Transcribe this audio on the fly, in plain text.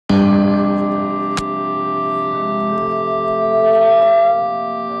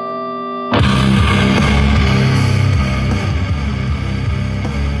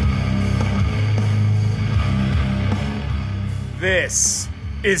This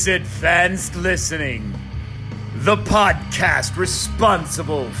is Advanced Listening, the podcast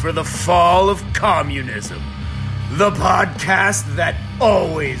responsible for the fall of communism, the podcast that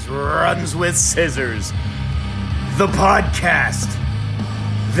always runs with scissors, the podcast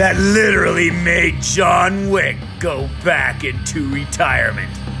that literally made John Wick go back into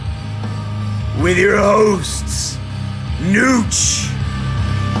retirement. With your hosts, Nooch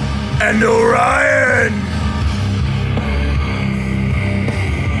and Orion.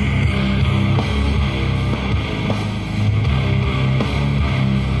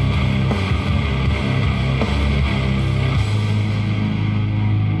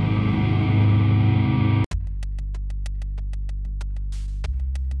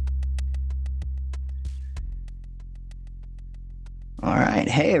 All right.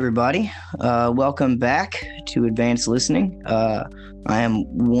 Hey, everybody. Welcome back to Advanced Listening. I am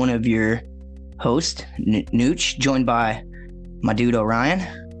one of your hosts, Nooch, joined by my dude, Orion.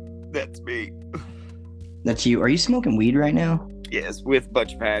 That's me. That's you. Are you smoking weed right now? Yes, with a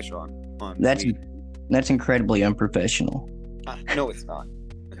bunch of hash on That's weed. incredibly unprofessional. No, it's not.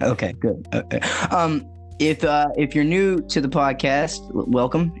 Okay, good. If you're new to the podcast,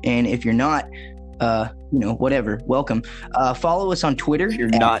 welcome. And if you're not, whatever, welcome. Follow us on Twitter. If you're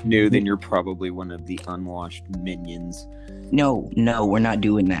not new, then you're probably one of the unwashed minions. No, we're not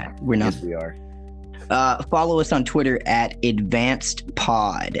doing that. We're not. Yes, we are. Follow us on Twitter at Advanced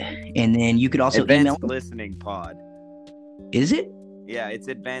Pod, and then you could also Advanced email. Listening Pod. Is it? Yeah, it's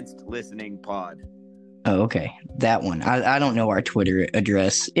Advanced Listening Pod. Oh, okay, that one. I don't know our Twitter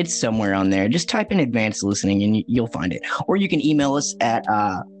address. It's somewhere on there. Just type in Advanced Listening, and you'll find it. Or you can email us at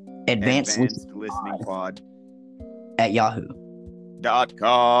Advanced Listening Pod at Yahoo.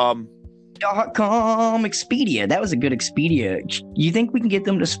 .com. Expedia. That was a good Expedia. You think we can get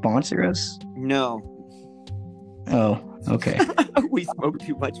them to sponsor us? No. Oh, okay. We smoke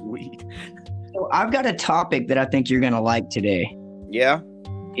too much weed. So I've got a topic that I think you're gonna like today. Yeah?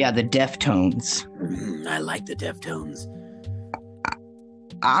 Yeah, the Deftones. I like the Deftones.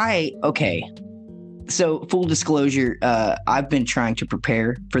 Okay. So full disclosure, I've been trying to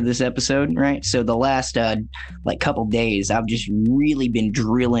prepare for this episode, right? So the last couple days, I've just really been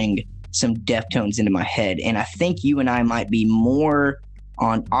drilling some Deftones into my head, and I think you and I might be more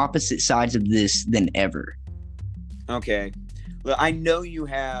on opposite sides of this than ever. Okay. Well, I know you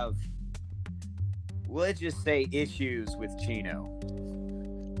have, let's just say, issues with Chino.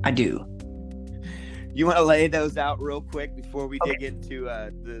 I do. You want to lay those out real quick before we dig into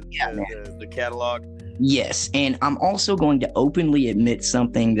the catalog? Yes, and I'm also going to openly admit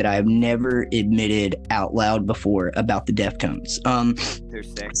something that I've never admitted out loud before about the Deftones. They're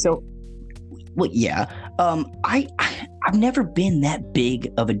sexy. So, well, yeah. I've never been that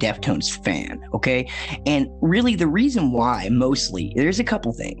big of a Deftones fan, okay? And really the reason why, mostly, there's a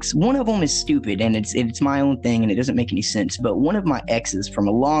couple things. One of them is stupid, and it's my own thing, and it doesn't make any sense. But one of my exes from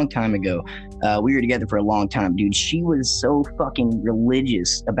a long time ago, we were together for a long time, dude. She was so fucking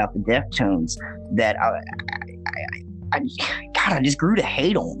religious about the Deftones that I just grew to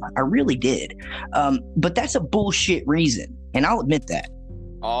hate them. I really did. But that's a bullshit reason, and I'll admit that.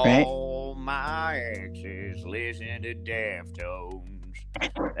 Right? My exes listen to Deftones.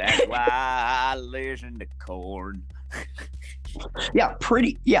 That's why I listen to Korn. Yeah,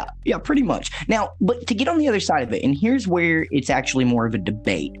 pretty much. Now, but to get on the other side of it, and here's where it's actually more of a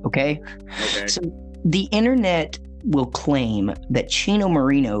debate, okay? So the internet will claim that Chino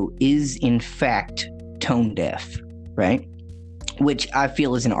Moreno is in fact tone deaf, right? Which I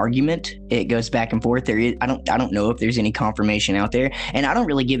feel is an argument. It goes back and forth. I don't know if there's any confirmation out there, and I don't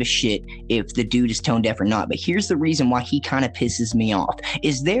really give a shit if the dude is tone deaf or not. But here's the reason why he kind of pisses me off.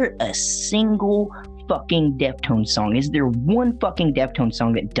 Is there a single fucking Deftones song? Is there one fucking Deftones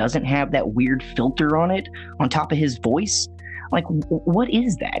song that doesn't have that weird filter on it on top of his voice? Like, what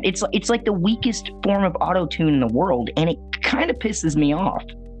is that? It's like the weakest form of auto-tune in the world, and it kind of pisses me off.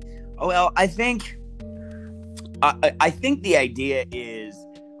 Oh, well, I think the idea is,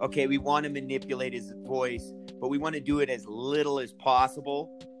 okay, we want to manipulate his voice, but we want to do it as little as possible.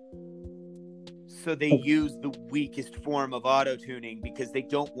 So they use the weakest form of auto-tuning because they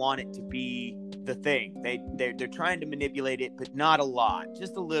don't want it to be the thing. They're trying to manipulate it, but not a lot,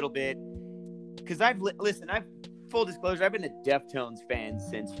 just a little bit. Because full disclosure, I've been a Deftones fan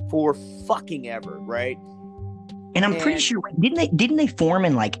since for fucking ever, right? And I'm pretty sure, didn't they form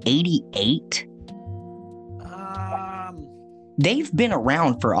in like 88? They've been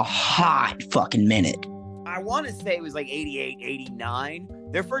around for a hot fucking minute. I want to say it was like 88, 89.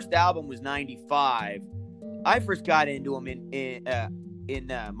 Their first album was 95. I first got into them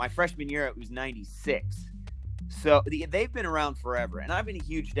in my freshman year. It was 96. So they've been around forever, and I've been a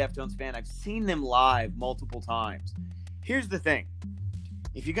huge Deftones fan. I've seen them live multiple times. Here's the thing.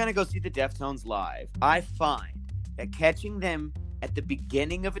 If you're going to go see the Deftones live, I find that catching them at the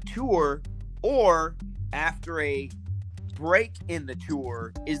beginning of a tour or after a break in the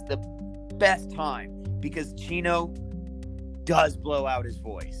tour is the best time, because Chino does blow out his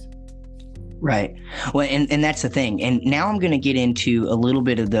voice. Right. Well, and that's the thing. And now I'm going to get into a little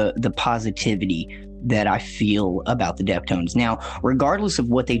bit of the positivity that I feel about the Deftones. Now, regardless of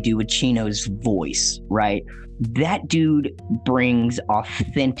what they do with Chino's voice, right? That dude brings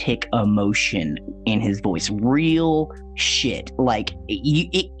authentic emotion in his voice. Real shit. Like,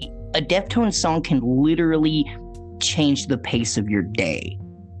 a Deftones song can literally change the pace of your day.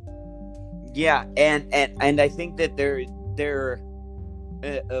 Yeah, and I think that they're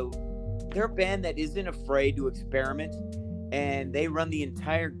a band that isn't afraid to experiment, and they run the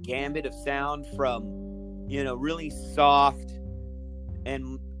entire gambit of sound from, really soft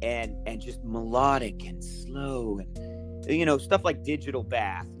and just melodic and slow, and stuff like Digital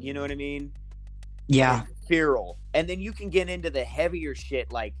Bath. You know what I mean? Yeah. And Feral, and then you can get into the heavier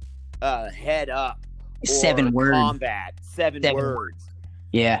shit like Head Up, or 7 words. Combat, 7 words.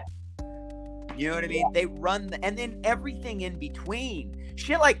 Yeah. You know what I mean? They run, and then everything in between.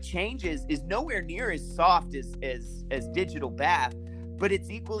 Shit like Changes is nowhere near as soft as Digital Bath, but it's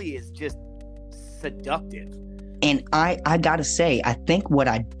equally as just seductive. And I gotta say, I think what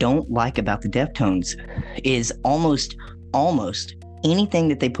I don't like about the Deftones is almost anything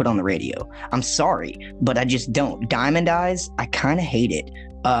that they put on the radio. I'm sorry, but I just don't. Diamond Eyes, I kind of hate it.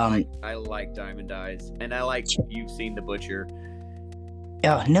 I like Diamond Eyes, and I like You've Seen the Butcher.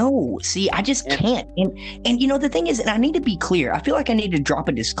 No, see, I just can't. And the thing is, and I need to be clear, I feel like I need to drop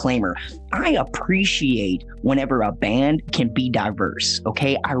a disclaimer. I appreciate whenever a band can be diverse,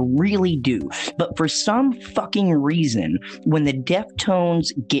 okay? I really do. But for some fucking reason, when the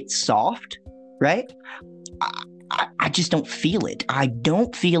Deftones get soft, right? I just don't feel it. I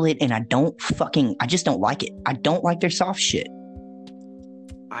don't feel it, and I just don't like it. I don't like their soft shit.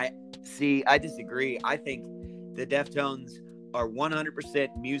 I disagree. I think the Deftones are 100%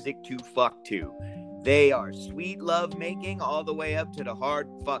 music to fuck to. They are sweet love making all the way up to the hard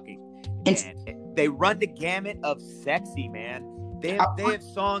fucking. And they run the gamut of sexy, man. They have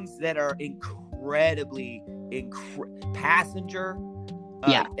songs that are incredibly Passenger.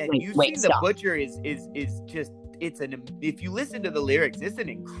 Yeah. And You've Seen the Butcher is just, if you listen to the lyrics, it's an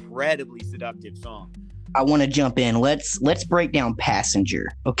incredibly seductive song. I want to jump in. Let's break down Passenger,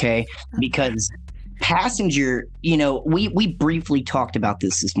 okay? Because Passenger, we briefly talked about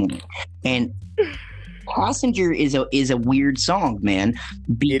this morning, and Passenger is a weird song, man.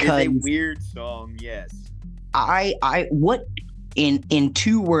 Because it is a weird song, yes. What in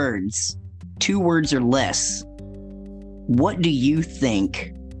 2 words or less, what do you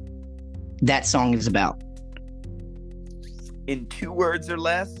think that song is about? In 2 words or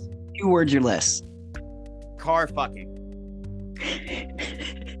less? 2 words or less. Car fucking.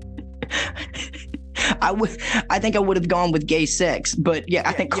 I think I would have gone with gay sex, but yeah,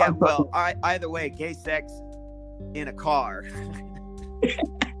 I think. Either way, gay sex in a car.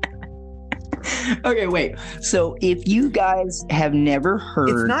 Okay, wait. So if you guys have never heard,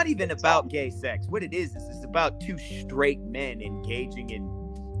 it's not even about gay sex. What it is it's about 2 straight men engaging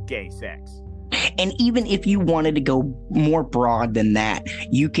in gay sex. And even if you wanted to go more broad than that,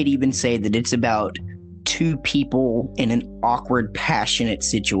 you could even say that it's about 2 people in an awkward, passionate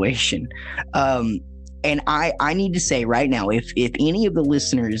situation. And I need to say right now, if any of the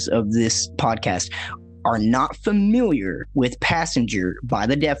listeners of this podcast are not familiar with Passenger by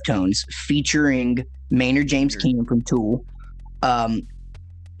the Deftones featuring Maynard James Keenan from Tool,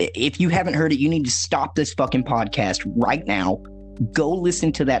 if you haven't heard it, you need to stop this fucking podcast right now, go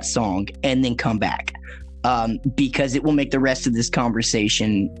listen to that song, and then come back, because it will make the rest of this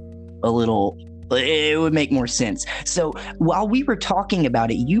conversation it would make more sense. So while we were talking about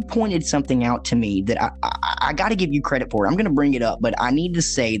it, you pointed something out to me that I got to give you credit for. I'm going to bring it up, but I need to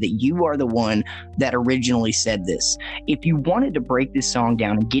say that you are the one that originally said this. If you wanted to break this song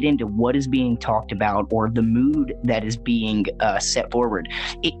down and get into what is being talked about or the mood that is being set forward,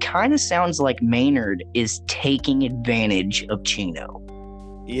 it kind of sounds like Maynard is taking advantage of Chino.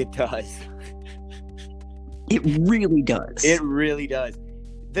 It does. It really does. It really does.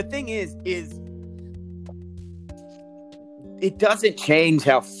 The thing is it doesn't change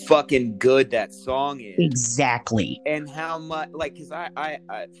how fucking good that song is. Exactly. And how much, because I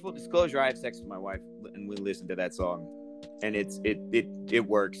full disclosure, I have sex with my wife and we listen to that song, and it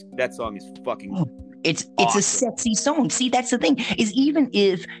works. That song is fucking It's awesome. A sexy song. See, that's the thing, is even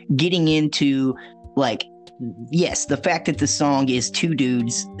if getting into yes, the fact that the song is two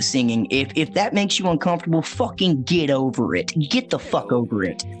dudes singing, if that makes you uncomfortable, fucking get over it. Get the fuck over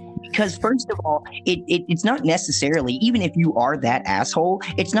it. Because first of all, it's not necessarily, even if you are that asshole,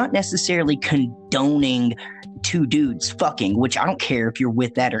 it's not necessarily condoning two dudes fucking, which I don't care if you're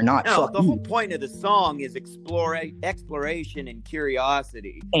with that or not. No, the whole point of the song is exploration and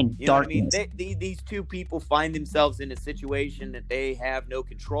curiosity. And you know darkness. what I mean? These two people find themselves in a situation that they have no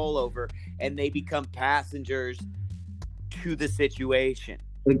control over, and they become passengers to the situation.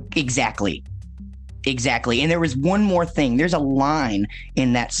 Exactly. And there was one more thing. There's a line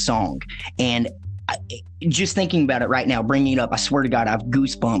in that song, and just thinking about it right now, bringing it up, I swear to God, I have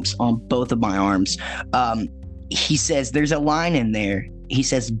goosebumps on both of my arms. He says, there's a line in there. He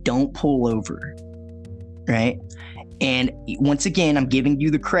says, "Don't pull over." Right? And once again, I'm giving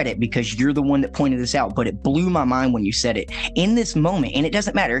you the credit because you're the one that pointed this out, but it blew my mind when you said it. In this moment, and it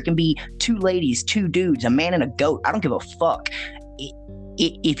doesn't matter, it can be two ladies, two dudes, a man and a goat. I don't give a fuck.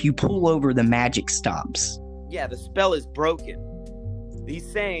 If you pull over, the magic stops. Yeah, the spell is broken. He's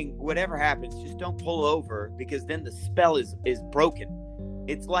saying, whatever happens, just don't pull over, because then the spell is broken.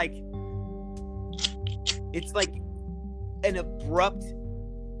 It's like an abrupt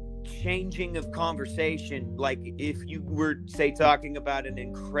changing of conversation. Like if you were, say, talking about an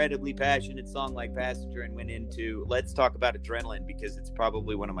incredibly passionate song like Passenger and went into, let's talk about Adrenaline, because it's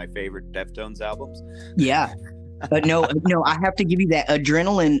probably one of my favorite Deftones albums. Yeah. No, I have to give you that.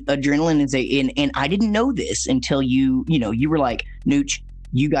 Adrenaline is and I didn't know this until you were like, Nooch,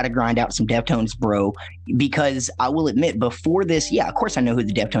 you got to grind out some Deftones, bro. Because I will admit, before this, yeah, of course I know who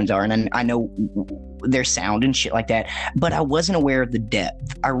the Deftones are, and I know their sound and shit like that, but I wasn't aware of the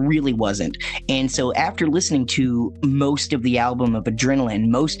depth. I really wasn't. And so after listening to most of the album of Adrenaline,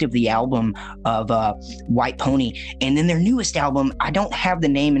 most of the album of White Pony, and then their newest album, I don't have the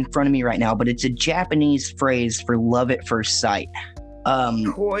name in front of me right now, but it's a Japanese phrase for love at first sight.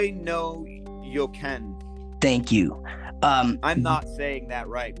 Koi no Yoken. Thank you. I'm not saying that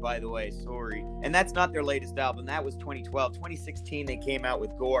right, by the way. Sorry. And that's not their latest album. That was 2012. 2016, they came out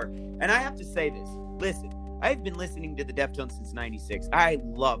with Gore. And I have to say this. Listen, I've been listening to the Deftones since 96. I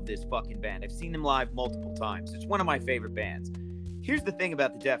love this fucking band. I've seen them live multiple times. It's one of my favorite bands. Here's the thing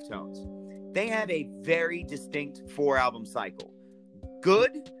about the Deftones. They have a very distinct 4-album cycle.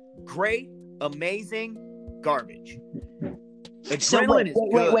 Good, great, amazing, garbage. Adrenaline is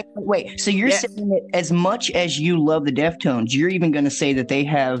good. Wait. So you're saying that as much as you love the Deftones, you're even going to say that they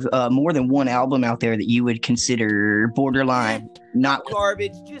have more than one album out there that you would consider borderline not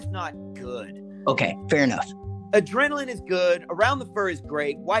garbage, just not good. Okay, fair enough. Adrenaline is good. Around the Fur is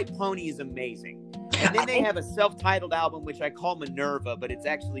great. White Pony is amazing. And then they have a self-titled album, which I call Minerva, but it's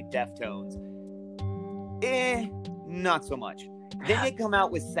actually Deftones. Not so much. Then they come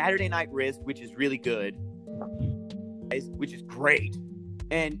out with Saturday Night Wrist, which is really good, which is great,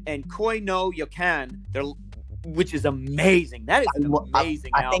 and Koi no Yokan, which is amazing. That is an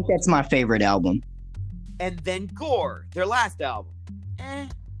amazing album. I think that's my favorite album. And then Gore, their last album.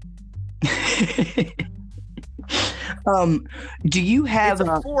 Do you have it's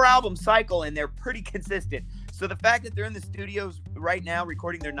a 4-album cycle, and they're pretty consistent. So the fact that they're in the studios right now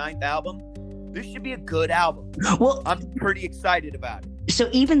recording their 9th album, this should be a good album. Well, I'm pretty excited about it. So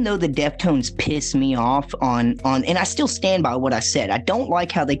even though the Deftones piss me off on, and I still stand by what I said, I don't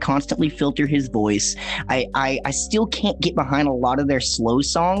like how they constantly filter his voice. I still can't get behind a lot of their slow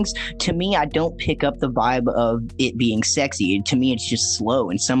songs. To me, I don't pick up the vibe of it being sexy. To me, it's just slow,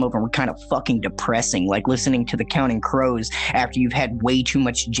 and some of them are kind of fucking depressing, like listening to the Counting Crows after you've had way too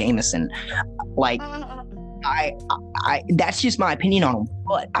much Jameson. Like, I that's just my opinion on them.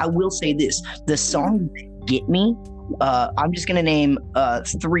 But I will say this: the songs that get me. I'm just gonna name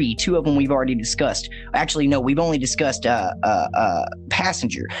 3. 2 of them we've already discussed. Actually, no, we've only discussed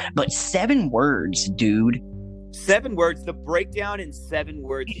Passenger. But 7 words, dude. 7 words. The breakdown in 7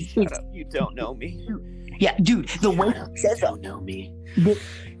 words. Shut up. You don't know me. Yeah, dude. The way he says you don't know me.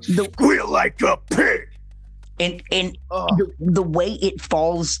 The squeal like a pig. And the way it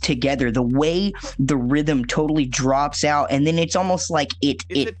falls together, the way the rhythm totally drops out, and then it's almost like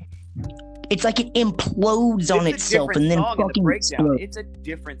it's like it implodes on itself and then fucking explodes. It's a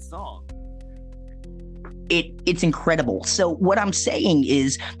different song. It's incredible. So what I'm saying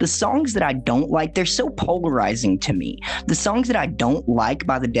is the songs that I don't like, they're so polarizing to me. The songs that I don't like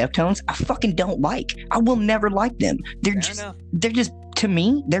by the Deftones, I fucking don't like. I will never like them. They're just to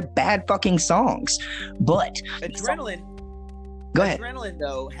me, they're bad fucking songs. But Adrenaline. Go ahead. Adrenaline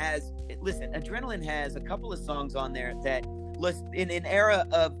though Adrenaline has a couple of songs on there that in an era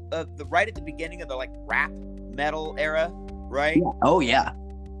of the right at the beginning of the like rap metal era, right? Yeah. Oh yeah.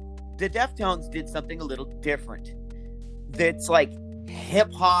 the Deftones did something a little different. That's like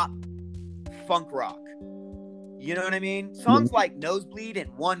hip hop, funk rock. You know what I mean? Songs like Nosebleed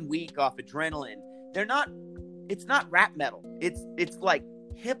and 1 Week off Adrenaline, it's not rap metal. It's like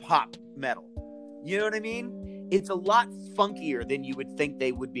hip hop metal. You know what I mean? It's a lot funkier than you would think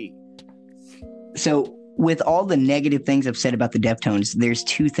they would be. So with all the negative things I've said about the Deftones, there's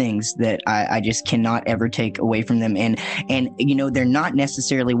two things that I just cannot ever take away from them. And you know, they're not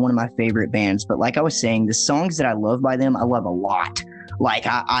necessarily one of my favorite bands, but like I was saying, the songs that I love by them, I love a lot. Like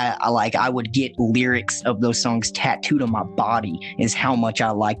I would get lyrics of those songs tattooed on my body is how much I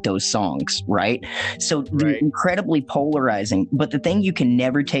like those songs, right? So they're incredibly polarizing. But the thing you can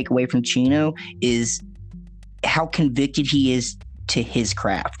never take away from Chino is how convicted he is to his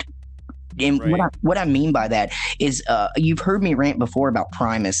craft. And what I mean by that is you've heard me rant before about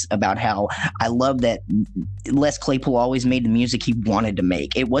Primus, about how I love that Les Claypool always made the music he wanted to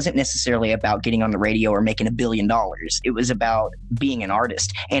make. It wasn't necessarily about getting on the radio or making $1 billion. It was about being an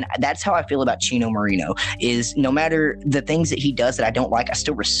artist. And that's how I feel about Chino Moreno, is no matter the things that he does that I don't like, I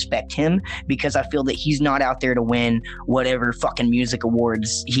still respect him because I feel that he's not out there to win whatever fucking music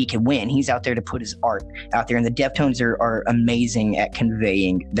awards he can win. He's out there to put his art out there. And the Deftones are amazing at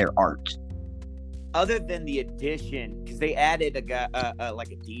conveying their art. Other than the addition, because they added a guy,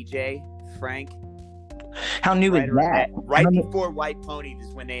 like a DJ, Frank. How new is that? Before White Pony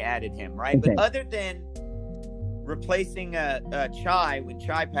is when they added him, right? Okay. But other than replacing Chai, when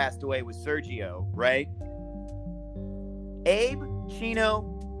Chai passed away with Sergio, right? Abe,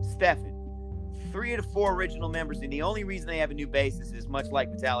 Chino, Stefan. 3 of the 4 original members, and the only reason they have a new bassist is much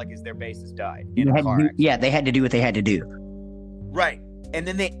like Metallica, is their bassist died in a car accident. Yeah, they had to do what they had to do. Right. And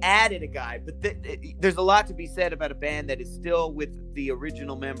then they added a guy, but there's a lot to be said about a band that is still with the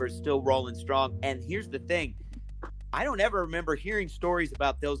original members, still rolling strong. And here's the thing. I don't ever remember hearing stories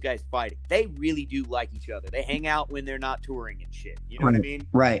about those guys fighting. They really do like each other. They hang out when they're not touring and shit. You know what I mean?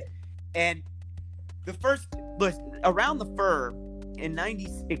 Right. And the first, Around the Fur,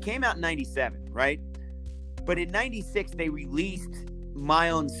 it came out in 97, right? But in 96, they released My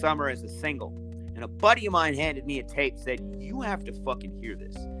Own Summer as a single. And a buddy of mine handed me a tape, said, you have to fucking hear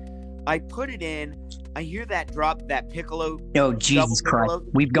this. I put it in. I hear that drop, that piccolo. Oh, Jesus Christ.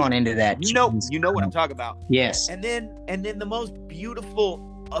 We've gone into that. You know what I'm talking about. Yes. And then the most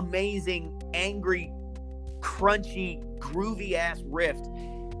beautiful, amazing, angry, crunchy, groovy ass riff.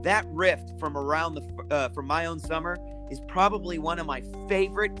 That riff from from My Own Summer is probably one of my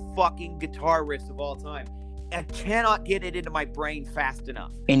favorite fucking guitar riffs of all time. I cannot get it into my brain fast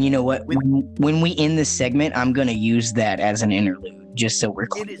enough. And you know what? When we end this segment, I'm going to use that as an interlude, just so we're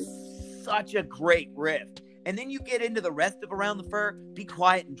clear. It is such a great riff. And then you get into the rest of Around the Fur, Be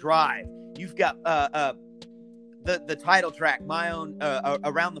Quiet and Drive. You've got the title track, My Own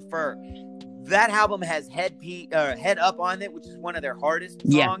Around the Fur. That album has Head Up on it, which is one of their hardest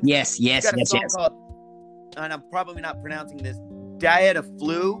songs. Yes. Called, and I'm probably not pronouncing this, Diet of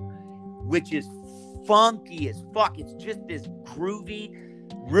Flu, which is funky as fuck. It's just this groovy,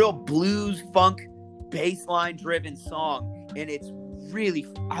 real blues funk bassline driven song, and it's really,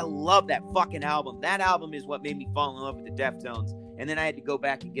 I love that fucking album. That album is what made me fall in love with the Deftones. And then I had to go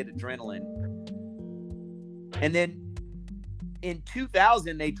back and get Adrenaline. And then in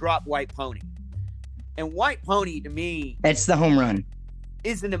 2000 they dropped White Pony, and White Pony to me, that's the home run.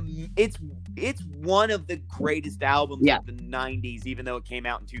 It's one of the greatest albums of the 90s, even though it came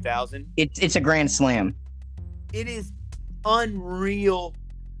out in 2000. It's a grand slam. It is unreal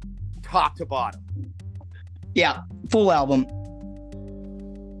top to bottom. Yeah, full album.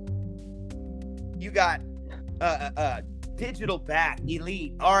 You got Digital Bath,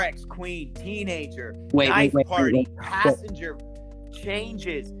 Elite, RX Queen, Teenager, Knife Party, Passenger,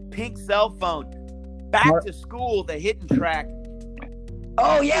 Changes, Pink Cell Phone, Back to School, the hidden track.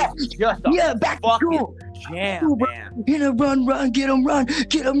 Oh yeah, Back to School. Jam, man. Get 'em run, get 'em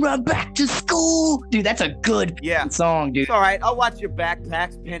run, back to school. Dude, that's a good song, dude. It's all right. I'll watch your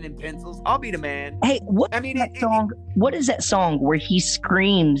backpacks, pen and pencils. I'll be the man. Hey, what is that song where he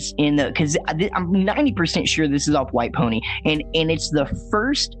screams in the, because I'm 90% sure this is off White Pony, and it's the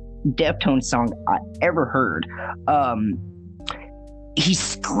first Deftones song I ever heard. He's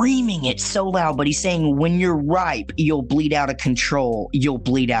screaming it so loud, but he's saying, when you're ripe, you'll bleed out of control. You'll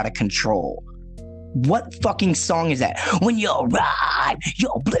bleed out of control. What fucking song is that? When you're ripe,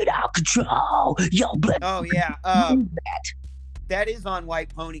 you'll bleed out of control. You'll bleed. Oh, yeah. That is on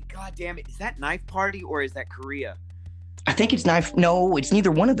White Pony. God damn it. Is that Knife Party or is that Korea? I think it's Knife. No, it's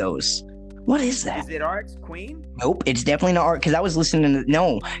neither one of those. What is that? Is it RX Queen? Nope, it's definitely not RX, because I was listening to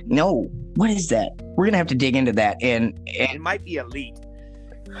no. What is that? We're gonna have to dig into that, and it might be Elite.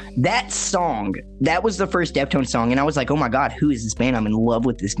 That song, that was the first Deftones song, and I was like, oh my God, who is this band? I'm in love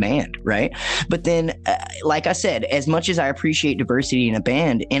with this band, right? But then, like I said, as much as I appreciate diversity in a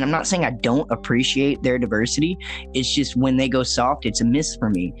band, and I'm not saying I don't appreciate their diversity, it's just when they go soft, it's a miss for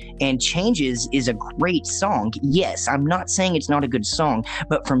me. And Changes is a great song. Yes, I'm not saying it's not a good song,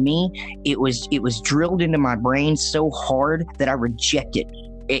 but for me, it was drilled into my brain so hard that I reject it.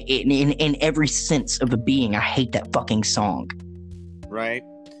 In every sense of a being. I hate that fucking song. Right.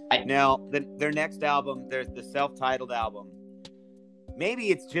 Now, their next album, there's the self-titled album. Maybe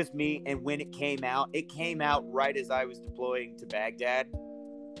it's just me, and when it came out right as I was deploying to Baghdad.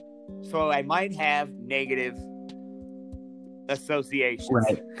 So I might have negative associations.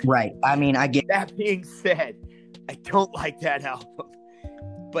 Right. I mean, I get that. Being said, I don't like that album.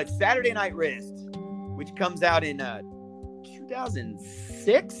 But Saturday Night Wrist, which comes out in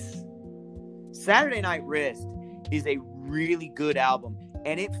 2006, Saturday Night Wrist is a really good album,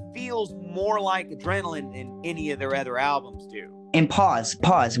 and it feels more like Adrenaline than any of their other albums do. And pause.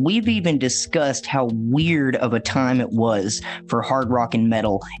 We've even discussed how weird of a time it was for hard rock and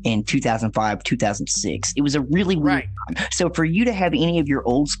metal in 2005, 2006. It was a really weird time. So for you to have any of your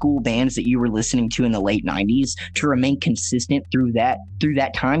old school bands that you were listening to in the late 90s to remain consistent through that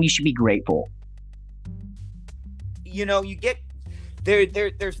time, you should be grateful. You know, you get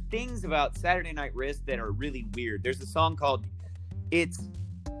there's things about Saturday Night Wrist that are really weird. There's a song called It's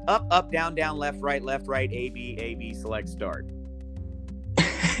Up, Down, Down, Left, Right, A, B, Select, Start.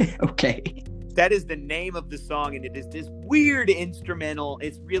 Okay. That is the name of the song, and it is this weird instrumental.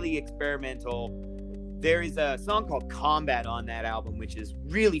 It's really experimental. There is a song called Combat on that album, which is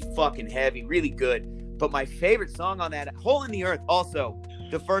really fucking heavy, really good. But my favorite song on that, Hole in the Earth, also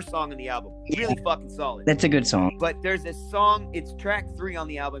the first song on the album, really fucking solid. That's a good song. But there's this song, it's track 3 on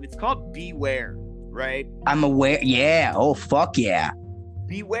the album. It's called Beware, right? I'm aware. Yeah. Oh, fuck yeah.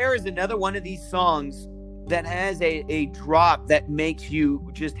 Beware is another one of these songs that has a drop that makes you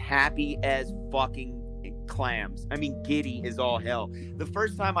just happy as fucking clams. I mean, giddy as all hell. The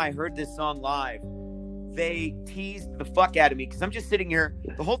first time I heard this song live, they teased the fuck out of me because I'm just sitting here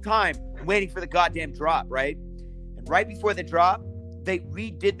the whole time waiting for the goddamn drop, right? And right before the drop, they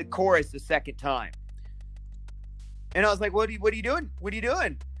redid the chorus the second time. And I was like, what are you doing? What are you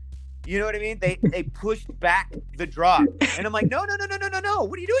doing? You know what I mean? They pushed back the drop. And I'm like, no.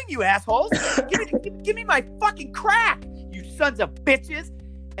 What are you doing, you assholes? Give me my fucking crack, you sons of bitches.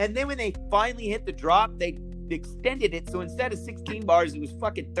 And then when they finally hit the drop, they extended it. So instead of 16 bars, it was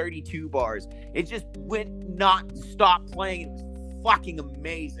fucking 32 bars. It just stop playing. It was fucking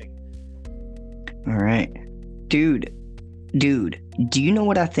amazing. All right. Dude, do you know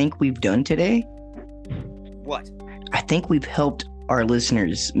what I think we've done today? What? I think we've helped our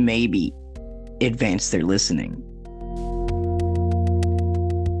listeners maybe advance their listening.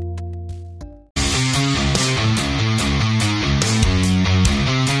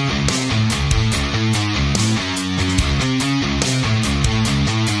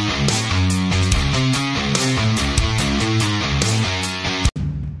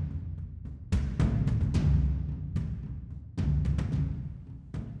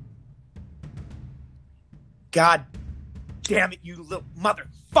 God damn it, you little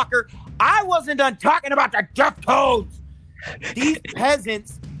motherfucker. I wasn't done talking about the Deftones. These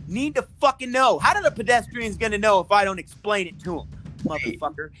peasants need to fucking know. How do the pedestrians gonna know if I don't explain it to them?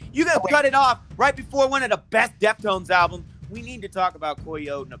 Motherfucker. You gotta cut it off right before one of the best Deftones albums. We need to talk about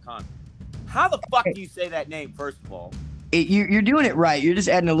Koyo Nakano. How the fuck do you say that name, first of all? You're doing it right. You're just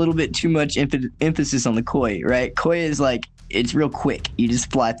adding a little bit too much emphasis on the koi, right? Koi is like, it's real quick. You just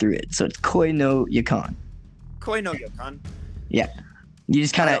fly through it. So it's Koi no Yakan. Koi no Yakan. Yeah. You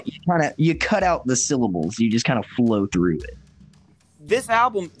just kind of you cut out the syllables. You just kind of flow through it. This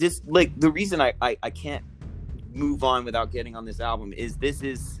album, the reason I can't move on without getting on this album is this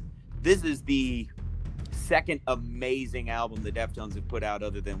is the second amazing album the Deftones have put out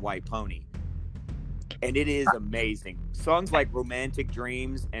other than White Pony. And it is amazing. Songs like Romantic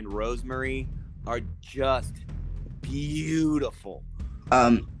Dreams and Rosemary are just beautiful.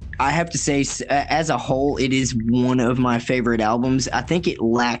 I have to say, as a whole, it is one of my favorite albums. I think it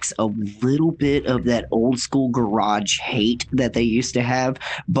lacks a little bit of that old school garage hate that they used to have,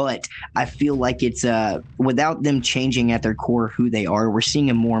 but I feel like it's without them changing at their core who they are, we're seeing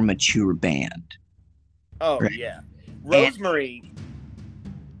a more mature band. Oh, right? Yeah. Rosemary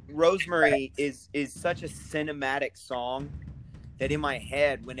is such a cinematic song that in my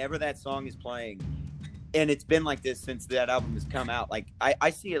head, whenever that song is playing, and it's been like this since that album has come out, like I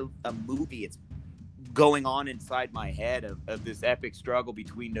see a movie it's going on inside my head of this epic struggle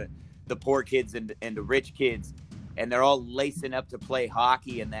between the poor kids and the rich kids. and they're all lacing up to play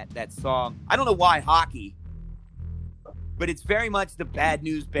hockey, and that song. I don't know why hockey, but it's very much the Bad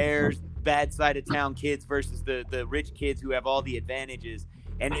News Bears, bad side of town kids versus the rich kids who have all the advantages.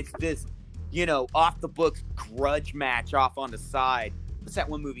 And it's this, off the books grudge match off on the side. What's that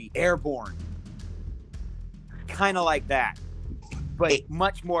one movie? Airborne. Kind of like that, but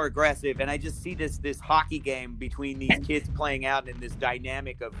much more aggressive. And I just see this hockey game between these kids playing out in this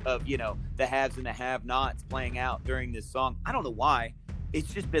dynamic of the haves and the have-nots playing out during this song. I don't know why.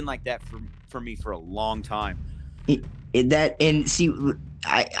 It's just been like that for me for a long time. I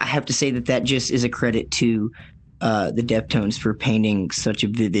have to say that just is a credit to the Deftones for painting such a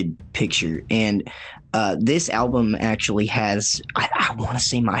vivid picture. And this album actually has, I want to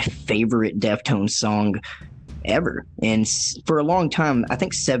say, my favorite Deftones song ever. And for a long time, I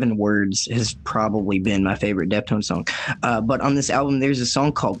think 7 Words has probably been my favorite Deftones song. But on this album, there's a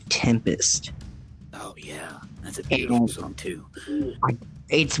song called Tempest. Oh, yeah. That's a beautiful song, too.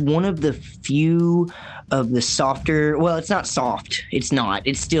 It's one of the few of the softer. Well, it's not soft. It's not.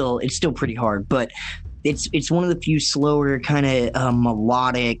 It's still pretty hard. But it's one of the few slower, kind of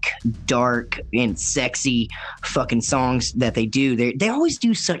melodic, dark, and sexy fucking songs that they do. They always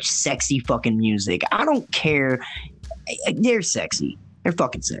do such sexy fucking music. I don't care. They're sexy. They're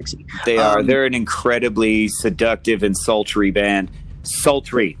fucking sexy. They are. They're an incredibly seductive and sultry band.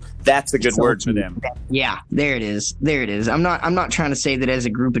 Sultry. That's a good word for them. Yeah, there it is. I'm not trying to say that as a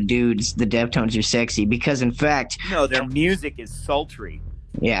group of dudes, the Deftones are sexy, because in fact, no, their music is sultry.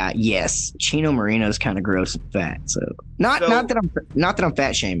 Yeah, yes. Chino Moreno's kind of gross and fat. So not that I'm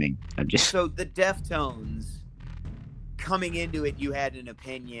fat shaming. So the Deftones, coming into it, you had an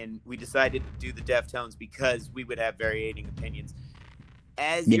opinion. We decided to do the Deftones because we would have varying opinions.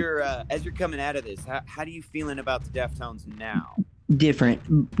 As you're coming out of this, how do you feeling about the Deftones now?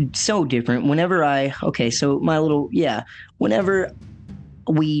 Different, so different. Whenever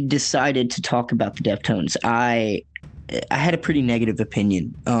we decided to talk about the Deftones, I had a pretty negative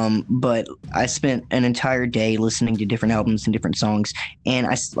opinion, but I spent an entire day listening to different albums and different songs, and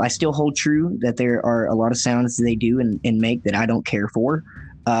I still hold true that there are a lot of sounds they do and make that I don't care for,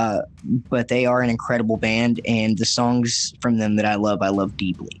 but they are an incredible band, and the songs from them that I love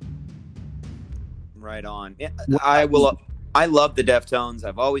deeply. Right on. I love the Deftones.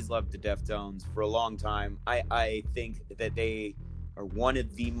 I've always loved the Deftones for a long time. I think that they are one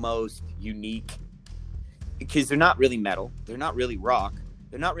of the most unique, because they're not really metal. They're not really rock.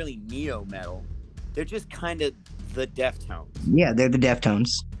 They're not really neo-metal. They're just kind of the Deftones. Yeah, they're the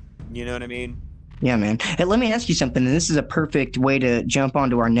Deftones. You know what I mean? Yeah, man. Hey, let me ask you something, and this is a perfect way to jump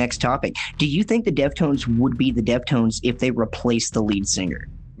onto our next topic. Do you think the Deftones would be the Deftones if they replaced the lead singer?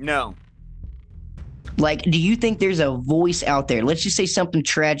 No. Like, do you think there's a voice out there? Let's just say something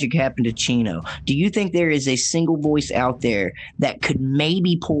tragic happened to Chino. Do you think there is a single voice out there that could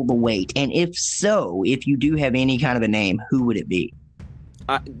maybe pull the weight? And if so, if you do have any kind of a name, who would it be?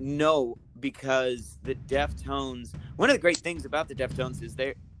 No, because the Deftones, one of the great things about the Deftones is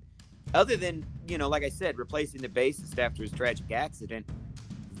they're, other than, like I said, replacing the bassist after his tragic accident,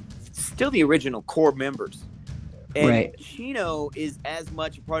 still the original core members. And right. Chino is as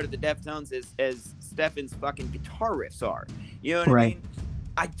much a part of the Deftones as Stefan's fucking guitar riffs are. You know what right. I mean?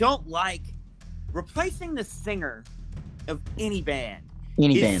 I don't like replacing the singer of any band.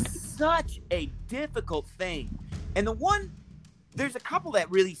 Such a difficult thing. And there's a couple that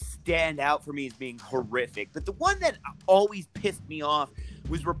really stand out for me as being horrific, but the one that always pissed me off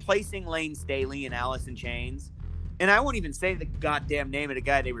was replacing Lane Staley in Alice in Chains. And I won't even say the goddamn name of the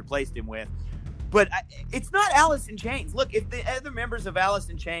guy they replaced him with. But it's not Alice in Chains. Look, if the other members of Alice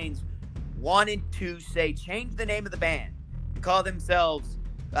in Chains wanted to, say, change the name of the band and call themselves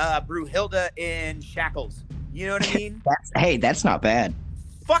Brunhilde in Shackles, you know what I mean? That's not bad.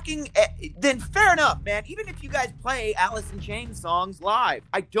 Then fair enough, man. Even if you guys play Alice in Chains songs live,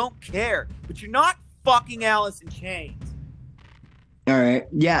 I don't care. But you're not fucking Alice in Chains. All right.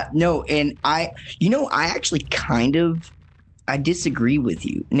 Yeah, no, and I actually I disagree with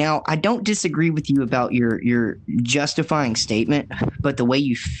you. Now, I don't disagree with you about your justifying statement, but the way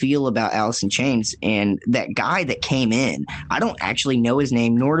you feel about Alice in Chains and that guy that came in, I don't actually know his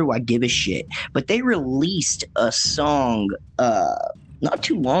name, nor do I give a shit. But they released a song not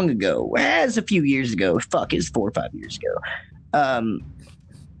too long ago. It's a few years ago. Fuck, it's 4 or 5 years ago.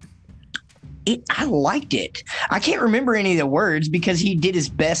 I liked it. I can't remember any of the words because he did his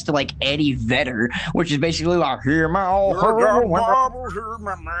best to like Eddie Vedder, which is basically like hear my old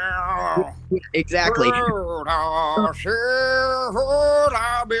exactly.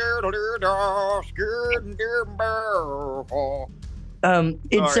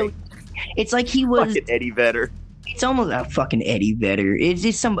 So it's like he was Eddie Vedder. It's almost a fucking Eddie Vedder. It's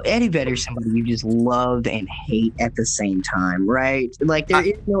just Eddie Vedder, somebody you just love and hate at the same time, right? Like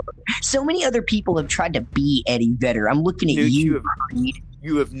so many other people have tried to be Eddie Vedder. I'm looking at Dude, you.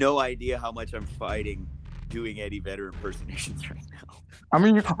 You have no idea how much I'm fighting doing Eddie Vedder impersonations right now. I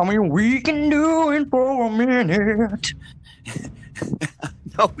mean, we can do it for a minute.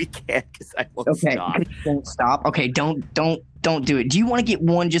 No, we can't because I won't stop. Don't stop. Okay, don't do it. Do you want to get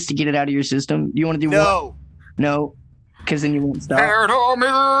one just to get it out of your system? Do you want to do one? No, because then you won't stop.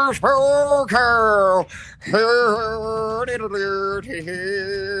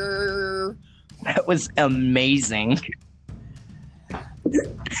 That was amazing.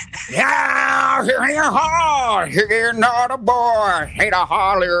 Yeah, you're not a boy, hate a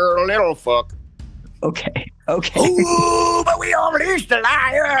holler little fuck. Okay. Ooh, but we unleashed the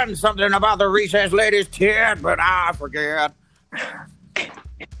lion. Something about the recess lady's tit, but I forget.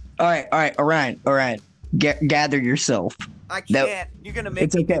 All right, Orion. Gather yourself. I can't. You're gonna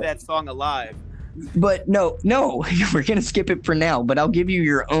make me do that song alive. But no, we're gonna skip it for now. But I'll give you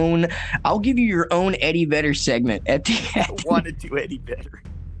your own Eddie Vedder segment at the end. I want to do Eddie Vedder.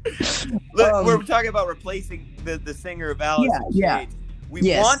 Look, we're talking about replacing the singer of Alice in Chains. We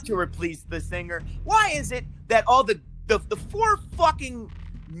want to replace the singer. Why is it that all the four fucking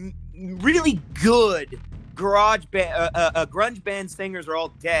really good grunge band singers are all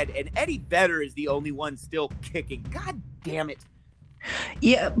dead, and Eddie Vedder is the only one still kicking? God damn it!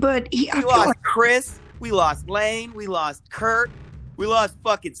 Yeah, but we lost Chris, we lost Lane, we lost Kurt, we lost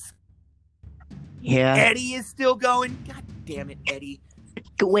fucking. Yeah. Eddie is still going. God damn it, Eddie.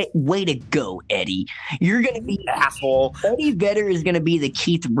 Way to go, Eddie. You're going to be asshole. Eddie Vedder is going to be the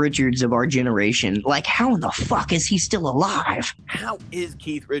Keith Richards of our generation. Like, how in the fuck is he still alive? How is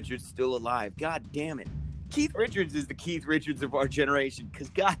Keith Richards still alive? God damn it. Keith Richards is the Keith Richards of our generation, because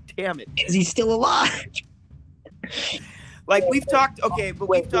god damn it. Is he still alive? Like, we've talked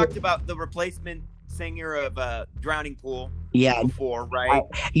about the replacement singer of Drowning Pool before, right?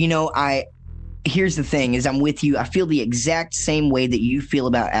 Here's the thing, is I'm with you. I feel the exact same way that you feel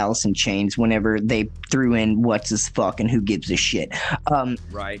about Alice in Chains whenever they threw in What's This Fuck and Who Gives a Shit.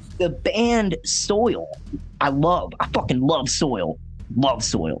 Right. The band Soil, I fucking love Soil. Love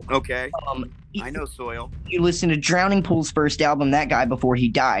Soil. Okay. I know Soil. You listen to Drowning Pool's first album, that guy before he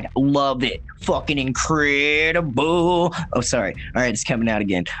died. Love it. Fucking incredible. Oh, sorry. All right, it's coming out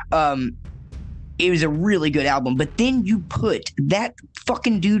again. It was a really good album, but then you put that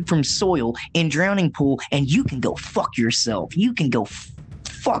fucking dude from Soil in Drowning Pool, and you can go fuck yourself. You can go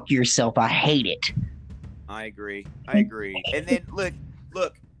fuck yourself. I hate it. I agree. And then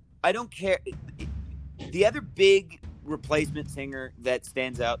look, I don't care. The other big replacement singer that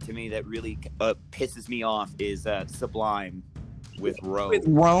stands out to me that really pisses me off is Sublime with Rome. With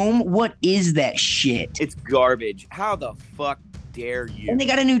Rome? What is that shit? It's garbage. How the fuck dare you? And they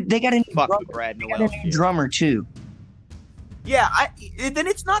got a new drummer too. Yeah, then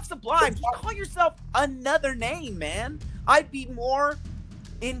it's not Sublime. Just call yourself another name, man. I'd be more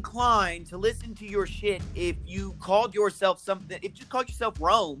inclined to listen to your shit if you called yourself something. If you called yourself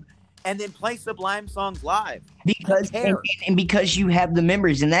Rome, and then play Sublime songs live. Because and because you have the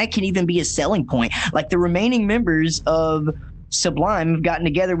members, and that can even be a selling point. Like, the remaining members of Sublime have gotten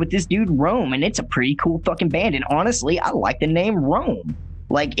together with this dude Rome, and it's a pretty cool fucking band. And honestly, I like the name Rome.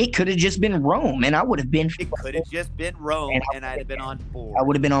 Like, it could have just been Rome, and I would have been. It could have just been Rome, and I'd have been on board. I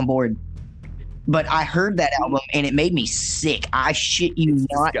would have been on board. But I heard that album, and it made me sick. I shit you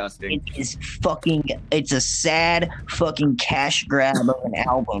not. Disgusting. It's a sad fucking cash grab of an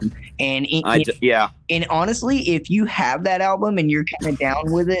album. And and honestly, if you have that album and you're kind of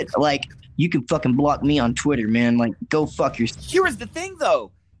down with it, like, you can fucking block me on Twitter, man. Like, go fuck yourself. Here's the thing,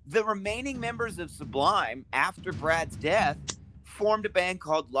 though. The remaining members of Sublime, after Brad's death, formed a band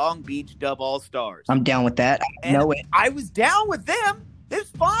called Long Beach Dub All Stars. I'm down with that. I know it. I was down with them. It's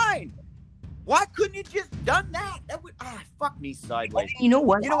fine. Why couldn't you just done that? That would fuck me sideways. You know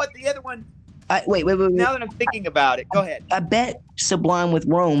what? The other one. Wait. Now that I'm thinking about it, go ahead. I bet Sublime with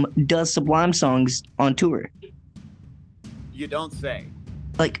Rome does Sublime songs on tour. You don't say.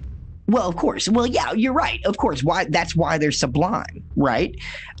 Like, well, of course. Well, yeah, you're right. Of course. Why? That's why they're Sublime, right?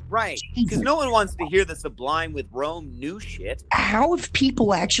 Right. Because no one wants to hear the Sublime with Rome new shit. How have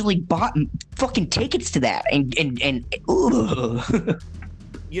people actually bought fucking tickets to that? And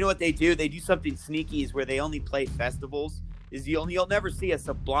You know what they do? They do something sneaky, is where they only play festivals. You'll never see a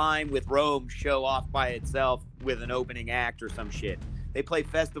Sublime with Rome show off by itself with an opening act or some shit. They play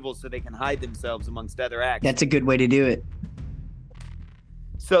festivals so they can hide themselves amongst other acts. That's a good way to do it.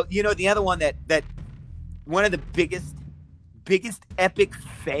 So, the other one that one of the biggest epic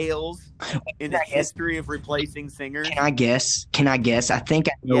fails in the history of replacing singers? Can I guess? I think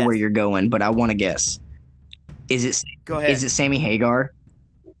I know where you're going, but I want to guess. Go ahead. Is it Sammy Hagar?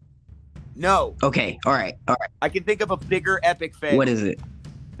 No. Okay. All right. I can think of a bigger epic fail. What is it?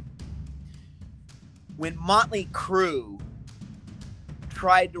 When Motley Crue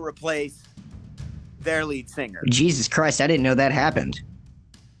tried to replace their lead singer. Jesus Christ, I didn't know that happened.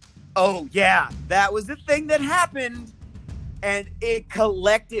 Oh, yeah. That was the thing that happened. And it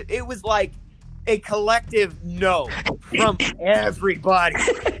was like a collective no from everybody.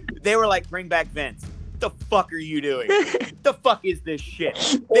 They were like, bring back Vince. The fuck are you doing? The fuck is this shit?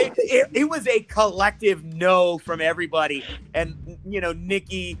 It was a collective no from everybody. And,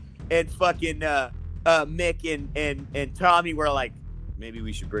 Nikki and fucking Mick and Tommy were like, maybe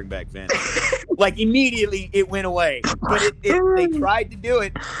we should bring back Vince. Like, immediately it went away. But they tried to do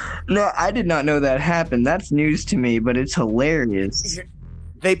it. No, I did not know that happened. That's news to me, but it's hilarious.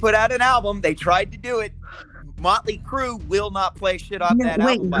 They put out an album. They tried to do it. Motley Crue will not play shit off that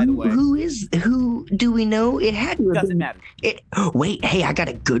album, by the way. Who do we know? It had to have Doesn't been, matter. Wait, hey, I got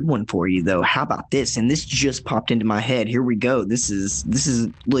a good one for you though. How about this? And this just popped into my head. Here we go. This is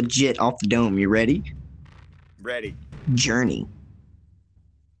legit off the dome. You ready? Ready. Journey.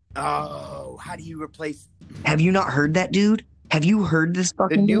 Oh, how do you replace? Have you not heard that, dude? Have you heard this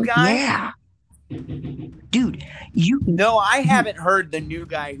fucking new guy? Yeah. Dude, No, I haven't heard the new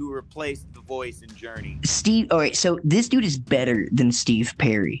guy who replaced the voice in Journey. Steve. All right, so this dude is better than Steve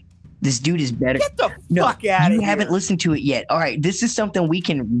Perry. This dude is better. Get the fuck out of here. You haven't listened to it yet. All right, this is something we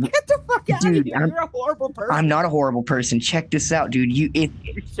can. Get the fuck out of here. You're a horrible person. I'm not a horrible person. Check this out, dude.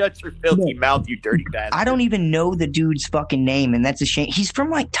 Shut your filthy mouth, you dirty bastard. I don't even know the dude's fucking name, and that's a shame. He's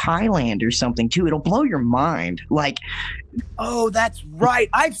from like Thailand or something too. It'll blow your mind. Like, oh, that's right.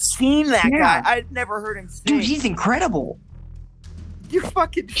 I've seen that guy. I've never heard him sing. Dude, he's incredible. You're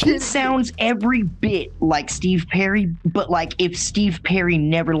fucking He sounds every bit like Steve Perry, but like if Steve Perry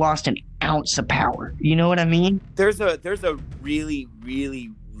never lost an ounce of power. You know what I mean? There's a really,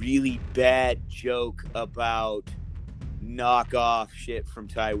 really, really bad joke about knockoff shit from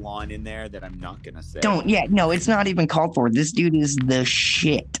Taiwan in there that I'm not gonna say. It's not even called for. This dude is the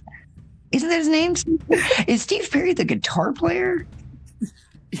shit. Isn't that his name? Is Steve Perry the guitar player?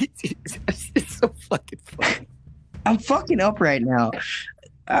 It's so fucking funny. I'm fucking up right now.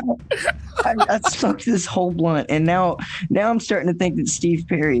 I smoked this whole blunt, and now I'm starting to think that Steve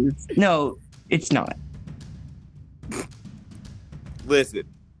Perry is... No, it's not. Listen,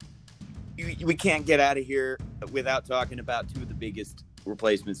 we can't get out of here without talking about two of the biggest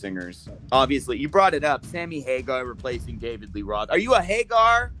replacement singers. Obviously, you brought it up. Sammy Hagar replacing David Lee Roth. Are you a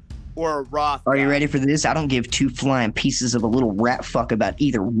Hagar or a Roth guy? Are you ready for this? I don't give two flying pieces of a little rat fuck about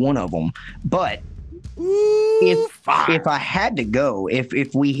either one of them, but... If I had to go, if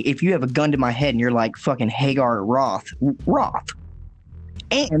you have a gun to my head and you're like fucking Hagar or Roth,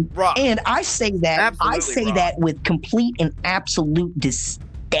 and I say that that with complete and absolute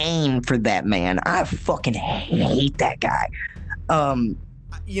disdain for that man. I fucking hate that guy.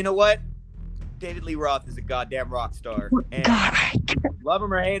 You know what? David Lee Roth is a goddamn rock star. And God, love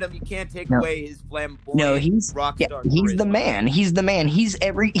him or hate him, you can't take away his flamboyant rock star. He's the man. He's the man.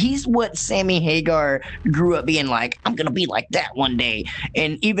 He's what Sammy Hagar grew up being like. I'm gonna be like that one day.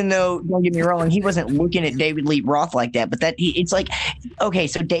 And even though, don't get me wrong, he wasn't looking at David Lee Roth like that. But it's like, okay,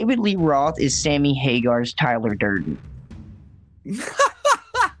 so David Lee Roth is Sammy Hagar's Tyler Durden.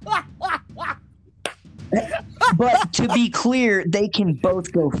 But to be clear, they can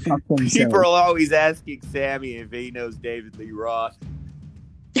both go fuck themselves. People are always asking Sammy if he knows David Lee Roth.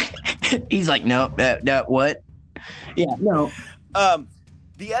 He's like, no, what? Yeah, no.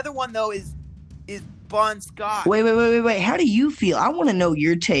 The other one though is Bon Scott. Wait. How do you feel? I want to know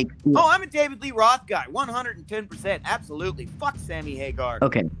your take. Oh, I'm a David Lee Roth guy. 110%. Absolutely. Fuck Sammy Hagar.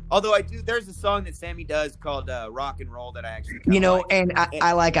 Okay. Although there's a song that Sammy does called Rock and Roll that I actually like. And I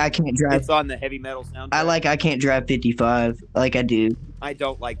Can't Drive. It's on the heavy metal soundtrack. I like I Can't Drive 55. Like I do. I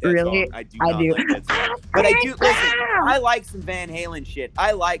don't like that really? song. I do. Like that song. But I do. Listen, I like some Van Halen shit.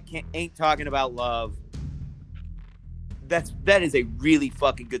 I like Ain't Talking About Love. That is a really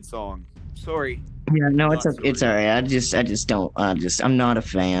fucking good song. Sorry. Yeah, no, it's all right. I'm not a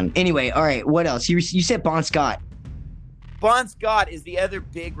fan. Anyway, all right. What else? You said Bon Scott. Bon Scott is the other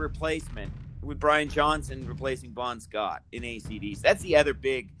big replacement with Brian Johnson replacing Bon Scott in AC/DC. That's the other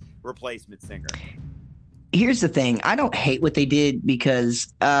big replacement singer. Here's the thing. I don't hate what they did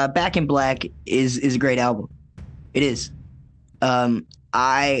because Back in Black is a great album. It is.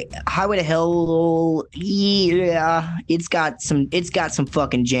 Highway to Hell, yeah, it's got some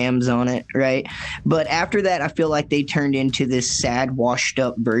fucking jams on it, right? But after that, I feel like they turned into this sad, washed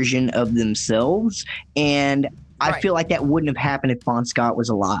up version of themselves, and I feel like that wouldn't have happened if Bon Scott was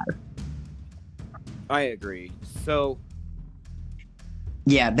alive. I agree. So,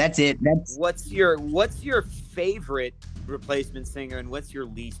 yeah, that's it. What's your favorite replacement singer, and what's your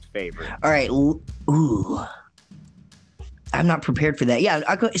least favorite? All right. Ooh. I'm not prepared for that. Yeah,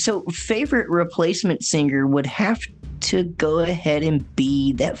 so favorite replacement singer would have to go ahead and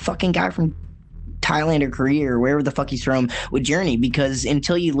be that fucking guy from Thailand or Korea or wherever the fuck he's from with Journey, because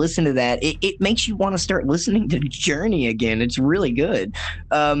until you listen to that, it makes you want to start listening to Journey again. It's really good.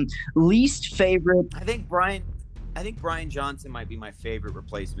 Least favorite. I think Brian Johnson might be my favorite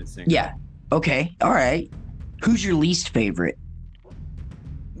replacement singer. Yeah. Okay. All right. Who's your least favorite?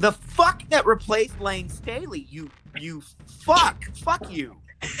 The fuck that replaced Lane Staley. You fuck. Fuck you.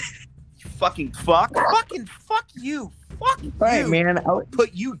 You fucking fuck. Fucking fuck you. Fuck you. All right, man. I'll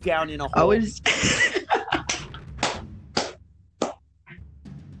put you down in a hole. I was.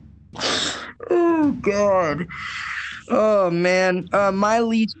 Oh God. Oh man. My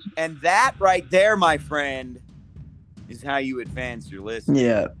least. And that right there, my friend, is how you advance your list.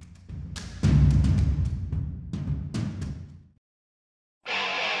 Yeah.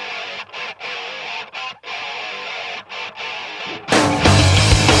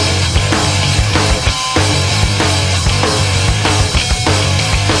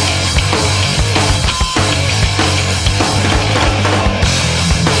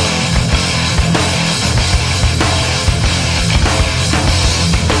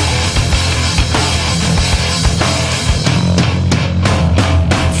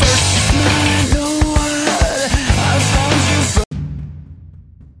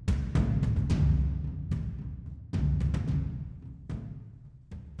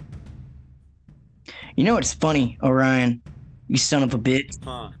 You know what's funny, Orion? You son of a bitch.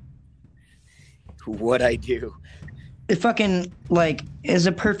 Huh. What'd I do? It fucking, like, is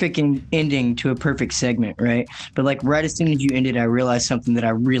a perfect ending to a perfect segment, right? But, like, right as soon as you ended, I realized something that I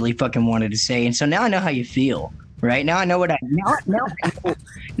really fucking wanted to say. And so now I know how you feel, right? Now I know what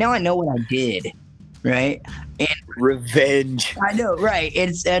now I know what I did, right? And revenge. I know, right?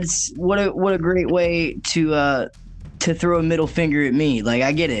 It's what a great way to throw a middle finger at me. Like,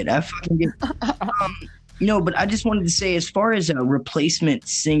 I get it. I fucking get it. No, but I just wanted to say, as far as replacement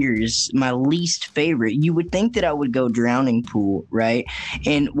singers, my least favorite, you would think that I would go Drowning Pool, right?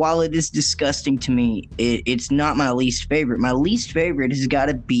 And while it is disgusting to me, it's not my least favorite. My least favorite has got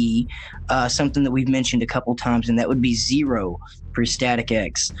to be something that we've mentioned a couple times, and that would be Zero for Static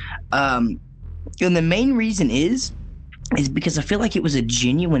X. And the main reason is because I feel like it was a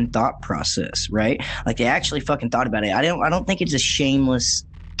genuine thought process, right? Like, they actually fucking thought about it. I don't think it's a shameless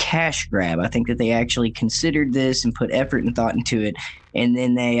cash grab. I think that they actually considered this and put effort and thought into it, and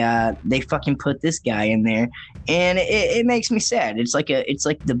then they fucking put this guy in there, and it makes me sad. It's like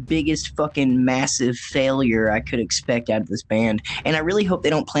the biggest fucking massive failure I could expect out of this band, and I really hope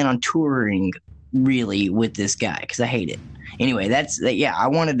they don't plan on touring really with this guy, because I hate it. Anyway, yeah. I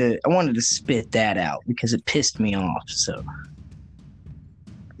wanted to spit that out because it pissed me off. So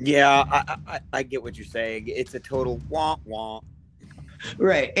yeah, I get what you're saying. It's a total womp.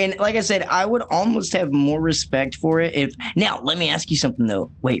 Right. And like I said, I would almost have more respect for it if... Now, let me ask you something, though.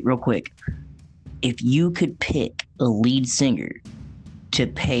 Wait, real quick. If you could pick a lead singer to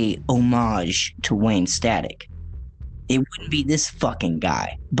pay homage to Wayne Static, it wouldn't be this fucking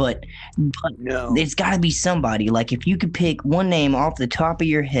guy. But no, it's got to be somebody. Like, if you could pick one name off the top of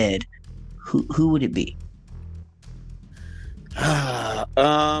your head, who would it be?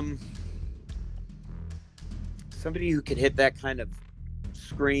 Somebody who could hit that kind of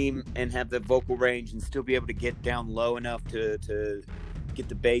scream and have the vocal range and still be able to get down low enough to get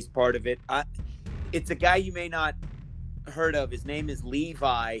the bass part of it. It's a guy you may not heard of. His name is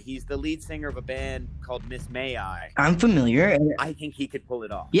Levi. He's the lead singer of a band called Miss May I. I'm familiar. I think he could pull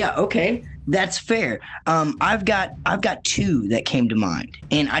it off. Yeah, okay. That's fair. I've got two that came to mind,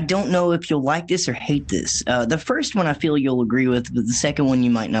 and I don't know if you'll like this or hate this. The first one I feel you'll agree with, but the second one you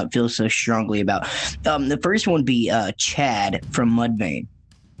might not feel so strongly about. The first one would be Chad from Mudvayne.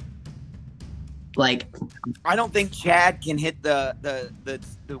 Like, I don't think Chad can hit the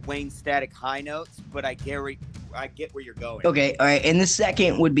Wayne Static high notes, but I get where you're going. Okay, all right. And the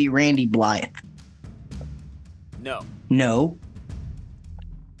second would be Randy Blythe. No.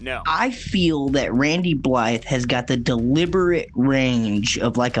 No. I feel that Randy Blythe has got the deliberate range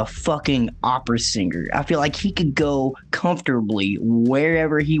of like a fucking opera singer. I feel like he could go comfortably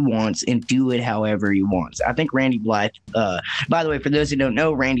wherever he wants and do it however he wants. I think Randy Blythe, by the way, for those who don't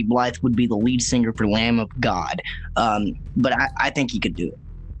know, Randy Blythe would be the lead singer for Lamb of God. But I think he could do it.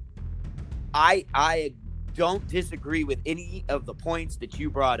 I don't disagree with any of the points that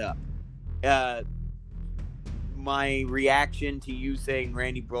you brought up. My reaction to you saying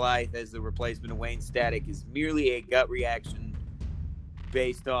Randy Blythe as the replacement of Wayne Static is merely a gut reaction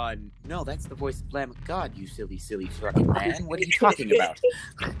based on, no, that's the voice of Lamb of God, you silly, silly fucking man. What are you talking about?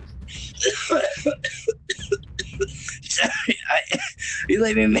 Sorry,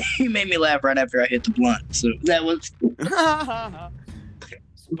 you made me laugh right after I hit the blunt. So that was.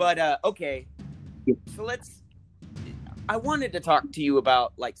 But okay, so I wanted to talk to you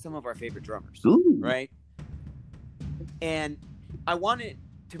about like some of our favorite drummers. Ooh. Right? And I wanted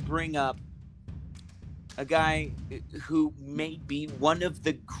to bring up a guy who may be one of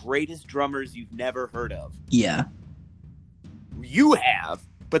the greatest drummers you've never heard of. Yeah. You have,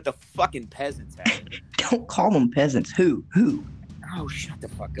 but the fucking peasants have. Don't call them peasants. Who? Oh, shut the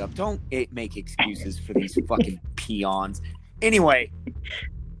fuck up. Don't make excuses for these fucking peons. Anyway,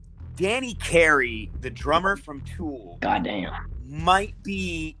 Danny Carey, the drummer from Tool. Goddamn. Might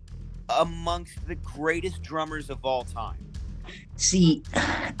be amongst the greatest drummers of all time. See,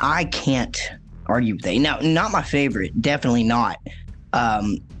 I can't argue with that. Now, not my favorite, definitely not.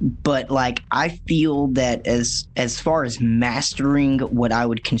 But like, I feel that as far as mastering what I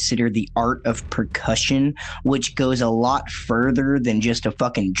would consider the art of percussion, which goes a lot further than just a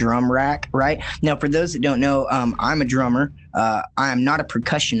fucking drum rack, right? Now, for those that don't know, I'm a drummer. I am not a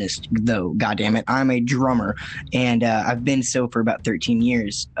percussionist, though. Goddamn it, I'm a drummer, and I've been so for about 13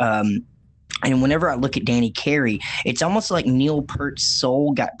 years. And whenever I look at Danny Carey, it's almost like Neil Peart's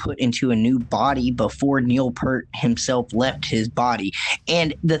soul got put into a new body before Neil Peart himself left his body.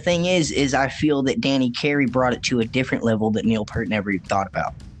 And the thing is I feel that Danny Carey brought it to a different level that Neil Peart never even thought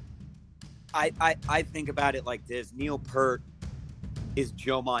about. I think about it like this. Neil Peart is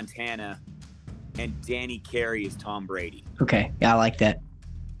Joe Montana, and Danny Carey is Tom Brady. Okay, yeah, I like that.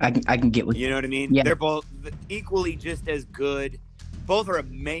 I can get with you. Know what I mean? Yeah. They're both equally just as good. Both are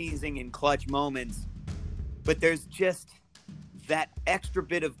amazing in clutch moments, but there's just that extra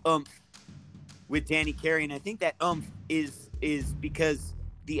bit of oomph with Danny Carey, and I think that oomph is because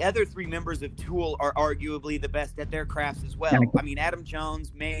the other three members of Tool are arguably the best at their crafts as well. I mean, Adam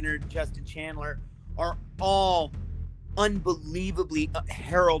Jones, Maynard, Justin Chandler are all unbelievably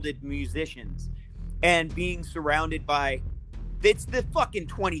heralded musicians, and being surrounded by it's the fucking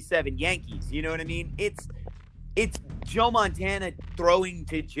 27 Yankees, you know what I mean? It's Joe Montana throwing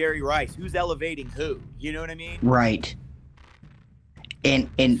to Jerry Rice. Who's elevating who? You know what I mean? Right. And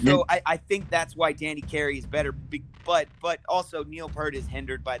so I think that's why Danny Carey is better. But also Neil Peart is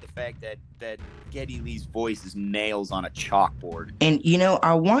hindered by the fact that Geddy Lee's voice is nails on a chalkboard. And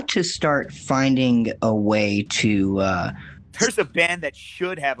I want to start finding a way to. There's a band that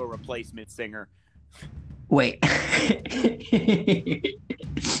should have a replacement singer. Wait.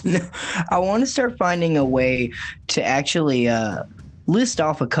 No, I want to start finding a way to actually list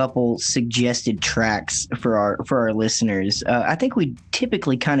off a couple suggested tracks for our listeners. I think we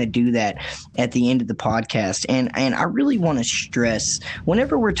typically kind of do that at the end of the podcast, and I really want to stress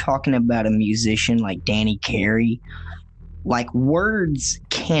whenever we're talking about a musician like Danny Carey, like words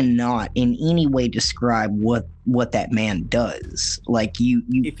cannot in any way describe what that man does. Like you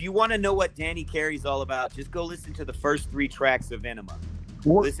if you want to know what Danny Carey's all about, just go listen to the first 3 tracks of Enema.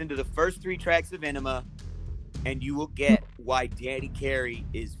 Listen to the first 3 tracks of Enema, and you will get why Danny Carey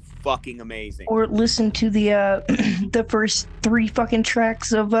is fucking amazing. Or listen to the the first 3 fucking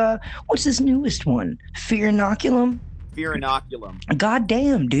tracks of what's his newest one? Fear Inoculum. Fear Inoculum. God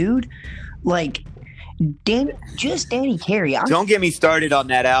damn, dude! Like Danny Carey. Don't get me started on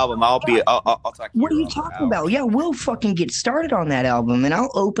that album. I'll talk to you. What are you talking about? Yeah, we'll fucking get started on that album, and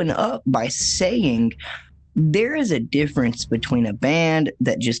I'll open up by saying there is a difference between a band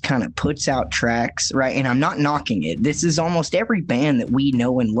that just kind of puts out tracks, right? And I'm not knocking it. This is almost every band that we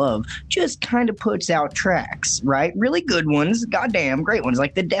know and love just kind of puts out tracks, right? Really good ones, goddamn great ones,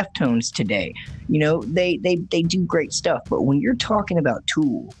 like the Deftones today. They do great stuff. But when you're talking about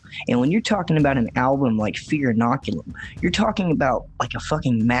Tool, and when you're talking about an album like Fear Inoculum, you're talking about like a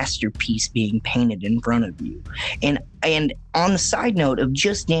fucking masterpiece being painted in front of you. And on the side note of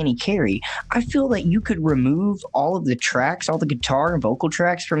just Danny Carey, I feel that you could remove all of the tracks, all the guitar and vocal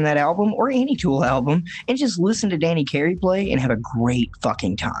tracks from that album or any Tool album, and just listen to Danny Carey play and have a great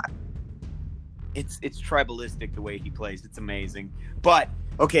fucking time. It's tribalistic the way he plays. It's amazing. But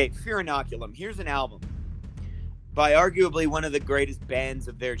Okay, Fear Inoculum. Here's an album by arguably one of the greatest bands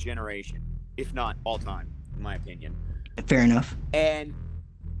of their generation, if not all time, in my opinion. Fair enough. And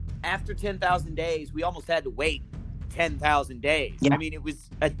after 10,000 Days, we almost had to wait 10,000 days. Yeah. I mean, it was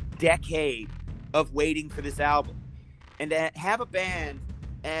a decade of waiting for this album. And to have a band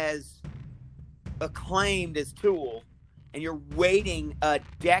as acclaimed as Tool, and you're waiting a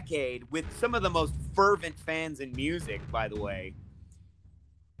decade with some of the most fervent fans in music, by the way,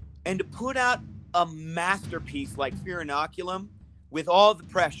 and to put out a masterpiece like Fear Inoculum with all the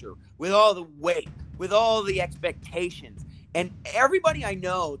pressure, with all the weight, with all the expectations, and everybody I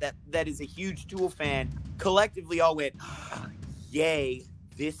know that is a huge Tool fan collectively all went, yay,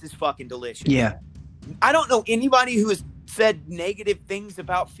 this is fucking delicious. Yeah. I don't know anybody who has said negative things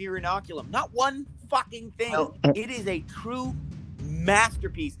about Fear Inoculum. Not one fucking thing. No. It is a true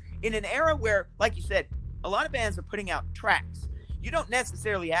masterpiece in an era where, like you said, a lot of bands are putting out tracks. You don't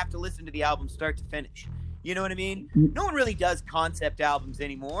necessarily have to listen to the album start to finish. You know what I mean? No one really does concept albums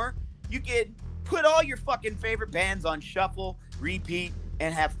anymore. You can put all your fucking favorite bands on shuffle, repeat,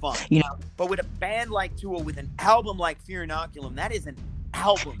 and have fun. You know, But with a band like Tool, with an album like Fear Inoculum, that is an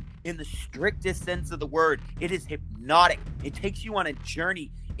album in the strictest sense of the word. It is hypnotic. It takes you on a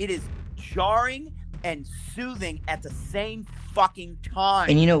journey. It is jarring and soothing at the same fucking time.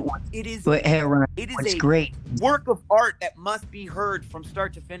 and you know what? It is Hey, Ryan, it is what's a great? work of art that must be heard from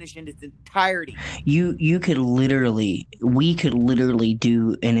start to finish in its entirety. We could literally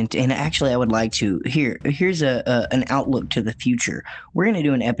do and actually I would like to here's an outlook to the future. We're going to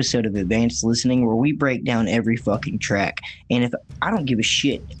do an episode of Advanced Listening where we break down every fucking track, and if I don't give a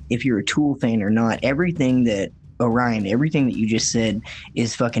shit if you're a Tool fan or not, everything that Orion, everything that you just said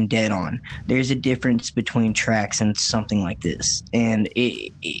is fucking dead on. There's a difference between tracks and something like this, and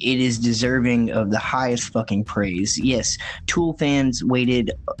it is deserving of the highest fucking praise. Yes, Tool fans waited,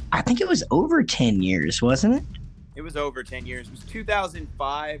 I think it was over 10 years, wasn't it? It was over 10 years. It was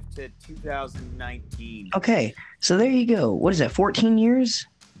 2005 to 2019. Okay, so there you go. What is that, 14 years?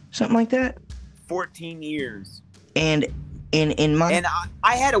 Something like that? 14 years. And in my... And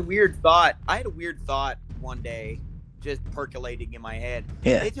I had a weird thought. One day, just percolating in my head.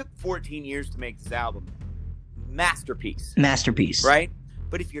 Yeah. It took 14 years to make this album. Masterpiece. Masterpiece. Right?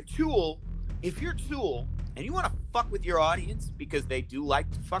 But if you're Tool, and you want to fuck with your audience, because they do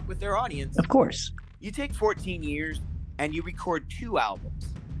like to fuck with their audience, Of course. you take 14 years and you record 2 albums.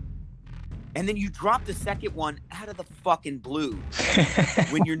 And then you drop the second one out of the fucking blue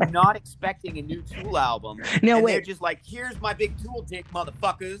when you're not expecting a new Tool album. Now, and wait. they're just like, here's my big Tool dick,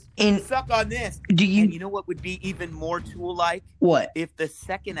 motherfuckers. And Suck on this. do you... And you know what would be even more Tool-like? What? If the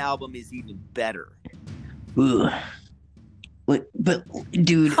second album is even better. Ugh. But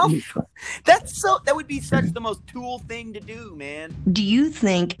dude, That would be such the most Tool thing to do, man. do you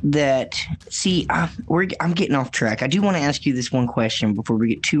think that? See, I'm getting off track. I do want to ask you this one question before we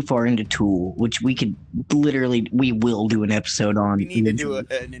get too far into Tool, which we will do an episode on. We need to do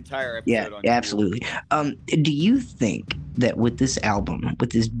an entire episode Yeah, on Tool. absolutely. Do you think that with this album,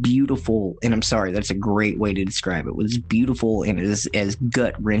 with this beautiful, and I'm sorry, that's a great way to describe it, with this beautiful and as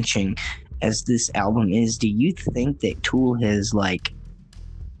gut wrenching as this album is, do you think that Tool has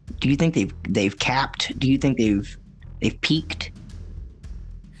do you think they've capped? Do you think they've peaked?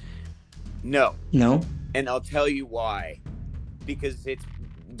 No. No? And I'll tell you why. Because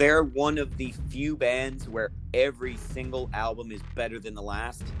they're one of the few bands where every single album is better than the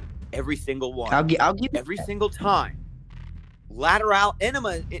last. Every single one. I'll give Every single time.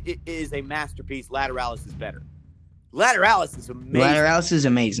 Enema is a masterpiece. Lateralis is better. Lateralis is amazing. Lateralis is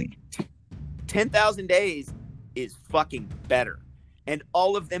amazing. 10,000 Days is fucking better. And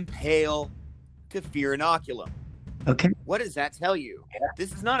all of them pale to Fear Inoculum. Okay. What does that tell you?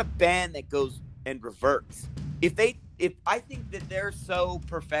 This is not a band that goes and reverts. If I think that they're so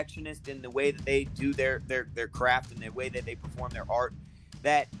perfectionist in the way that they do their craft and the way that they perform their art,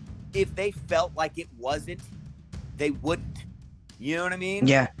 that if they felt like it wasn't, they wouldn't. You know what I mean?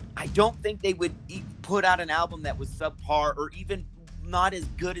 Yeah. I don't think they would put out an album that was subpar or even not as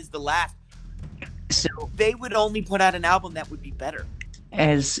good as the last. So They would only put out an album that would be better.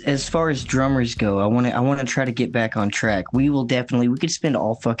 as far as drummers go, I want to try to get back on track. We could spend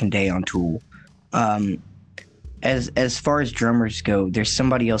all fucking day on Tool. As far as drummers go, there's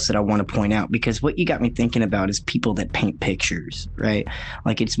somebody else that I want to point out, because what you got me thinking about is people that paint pictures, right?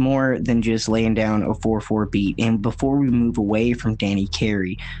 Like, it's more than just laying down a 4/4 beat. And before we move away from Danny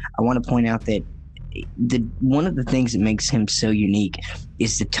Carey, I want to point out that one of the things that makes him so unique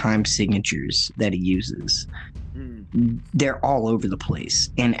is the time signatures that he uses. they're all over the place.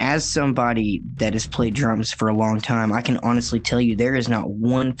 And as somebody that has played drums for a long time, I can honestly tell you there is not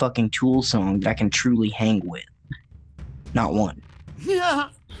one fucking Tool song that I can truly hang with. Not one. Yeah.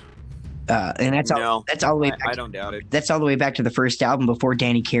 And that's all the way back. I don't doubt it. That's all the way back to the first album before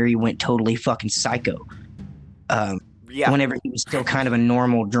Danny Carey went totally fucking psycho. Whenever he was still kind of a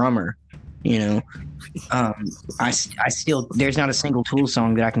normal drummer, you know. I still, there's not a single Tool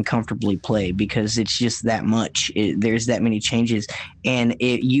song that I can comfortably play because it's just that much. There's that many changes, and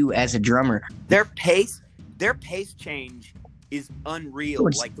you as a drummer, their pace change is unreal.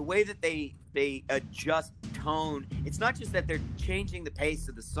 Like the way that they adjust tone. It's not just that they're changing the pace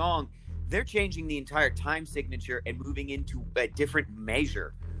of the song; they're changing the entire time signature and moving into a different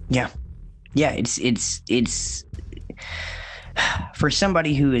measure. Yeah. It's for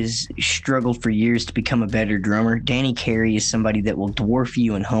somebody who has struggled for years to become a better drummer. Danny Carey is somebody that will dwarf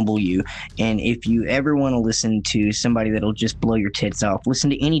you and humble you. And if you ever want to listen to somebody that'll just blow your tits off, listen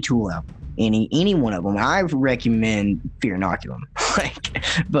to any Tool album, any one of them. I recommend Fear Inoculum,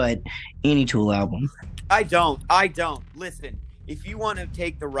 but any Tool album. I don't. Listen, if you want to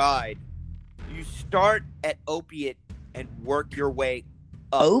take the ride, you start at Opiate and work your way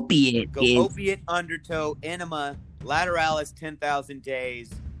up. Opiate, Undertow, Enema, Lateralis, 10,000 Days.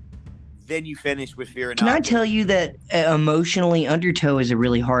 Then you finish with Fear Inoculum. Can I tell you that emotionally, Undertow is a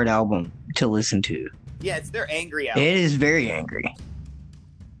really hard album to listen to? Yeah, it's their angry album. It is very angry.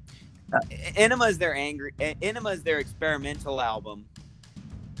 Enema is their experimental album.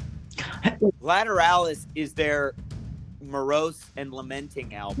 Lateralis is their morose and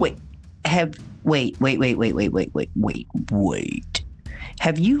lamenting album. Wait.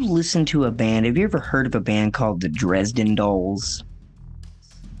 Have you listened to a band? Have you ever heard of a band called the Dresden Dolls?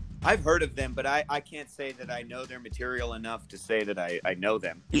 I've heard of them, but I can't say that I know their material enough to say that I know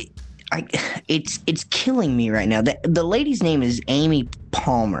them. It's killing me right now. The lady's name is Amy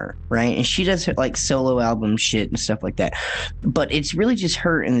Palmer, right? And she does like solo album shit and stuff like that. But it's really just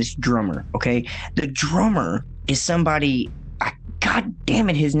her and this drummer, okay? The drummer is somebody, God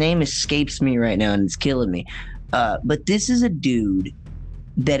damn it, his name escapes me right now and it's killing me. But this is a dude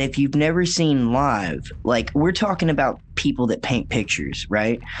that if you've never seen live, like we're talking about people that paint pictures,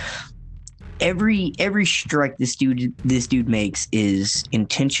 right? Every strike this dude makes is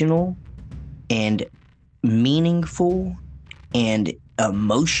intentional and meaningful and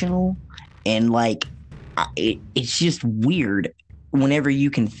emotional, and like it's just weird whenever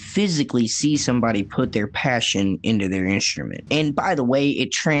you can physically see somebody put their passion into their instrument. And by the way,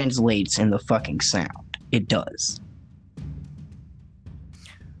 it translates in the fucking sound. It does.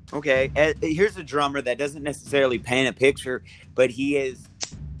 Okay, here's a drummer that doesn't necessarily paint a picture, but he is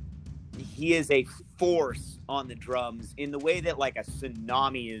a force on the drums in the way that like a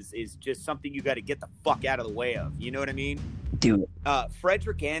tsunami is just something you got to get the fuck out of the way of. You know what I mean? Dude.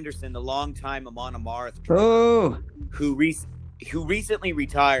 Frederick Anderson, the longtime Amon Amarth drummer, who recently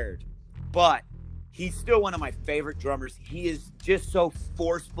retired, but he's still one of my favorite drummers. He is just so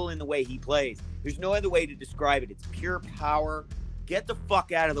forceful in the way he plays. There's no other way to describe it. It's pure power. Get the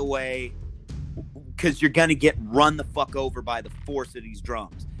fuck out of the way because you're going to get run the fuck over by the force of these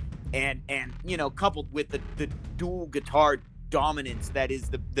drums. And you know, coupled with the dual guitar dominance that is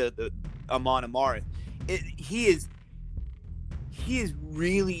the Amon Amarth, he is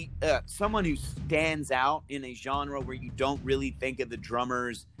really someone who stands out in a genre where you don't really think of the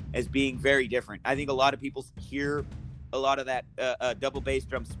drummers as being very different. I think a lot of people hear a lot of that double bass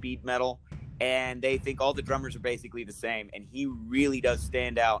drum speed metal, and they think all the drummers are basically the same. And he really does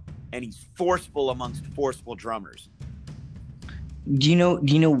stand out, and he's forceful amongst forceful drummers. Do you know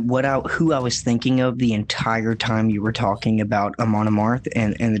who I was thinking of the entire time you were talking about Amon Amarth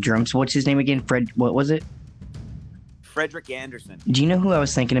and the drums? What's his name again? What was it? Frederick Anderson. Do you know who I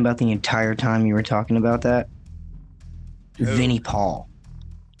was thinking about the entire time you were talking about that? Who? Vinnie Paul.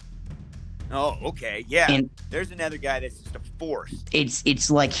 Oh, okay. Yeah. And there's another guy that's just a force.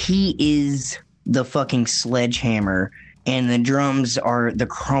 It's like he is the fucking sledgehammer and the drums are the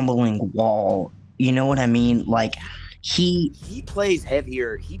crumbling wall. You know what I mean? Like he plays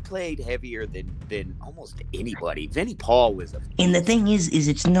heavier. He played heavier than almost anybody. Vinnie Paul was a... And the thing is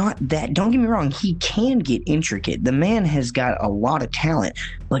it's not that... Don't get me wrong. He can get intricate. The man has got a lot of talent,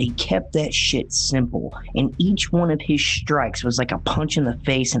 but he kept that shit simple. And each one of his strikes was like a punch in the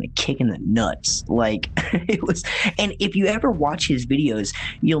face and a kick in the nuts. Like, it was... And if you ever watch his videos,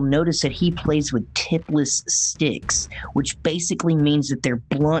 you'll notice that he plays with tipless sticks, which basically means that they're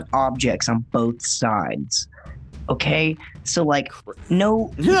blunt objects on both sides. Okay, so like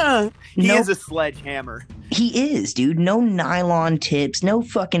no, he no, is a sledgehammer. he is, dude. No nylon tips, no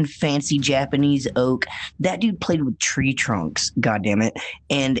fucking fancy Japanese oak. That dude played with tree trunks, goddamn it.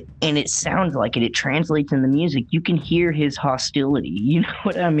 And it sounds like it. It translates in the music. You can hear his hostility. You know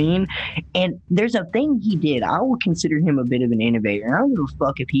what I mean? And there's a thing he did. I will consider him a bit of an innovator. I don't give a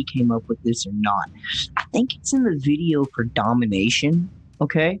fuck if he came up with this or not. I think it's in the video for Domination.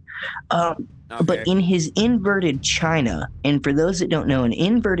 Okay. But in his inverted china, and for those that don't know, an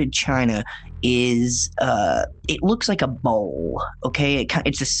inverted china is it looks like a bowl. Okay,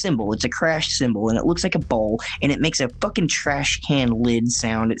 it's a symbol. It's a crash symbol, and it looks like a bowl, and it makes a fucking trash can lid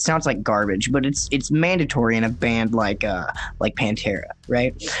sound. It sounds like garbage, but it's mandatory in a band like Pantera,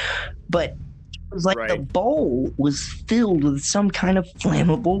 right? But it was like the bowl was filled with some kind of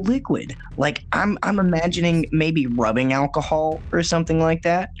flammable liquid. Like I'm imagining maybe rubbing alcohol or something like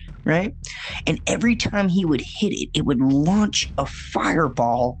that, right? And every time he would hit it, it would launch a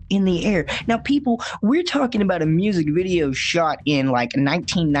fireball in the air. Now, people, we're talking about a music video shot in like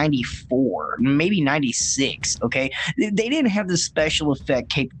 1994, maybe 96, okay? They didn't have the special effect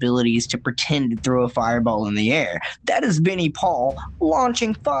capabilities to pretend to throw a fireball in the air. That is Vinnie Paul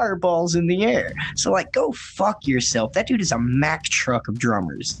launching fireballs in the air. So, like, go fuck yourself. That dude is a Mack truck of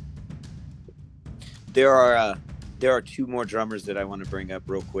drummers. There are two more drummers that I want to bring up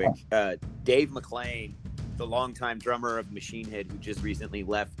real quick. Dave McClain, the longtime drummer of Machine Head, who just recently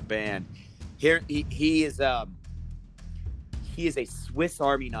left the band. He is a Swiss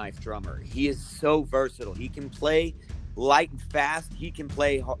Army knife drummer. He is so versatile. He can play light and fast. He can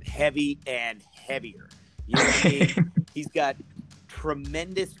play heavy and heavier. You know what I mean? He's got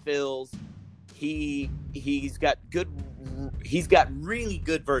tremendous fills. He's got really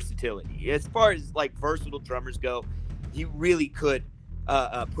good versatility. As far as like versatile drummers go, you really could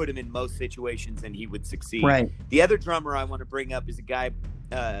put him in most situations and he would succeed. Right. The other drummer I want to bring up is a guy,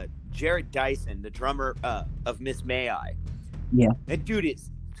 Jared Dyson, the drummer of Miss May I. Yeah. That dude is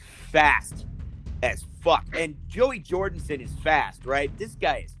fast as fuck. And Joey Jordison is fast, right? This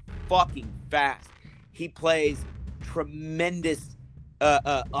guy is fucking fast. He plays tremendous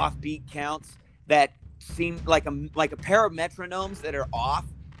offbeat counts that seem like a pair of metronomes that are off,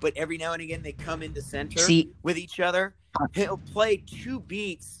 but every now and again they come into center with each other. He'll play two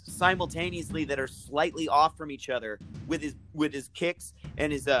beats simultaneously that are slightly off from each other with his kicks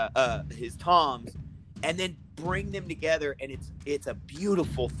and his toms, and then bring them together, and it's a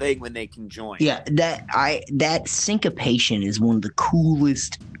beautiful thing when they can join. Yeah, that syncopation is one of the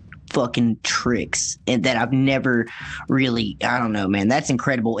coolest fucking tricks and that I've never really, I don't know, man, that's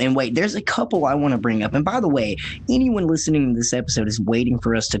incredible. And wait, there's a couple I want to bring up. And by the way, anyone listening to this episode is waiting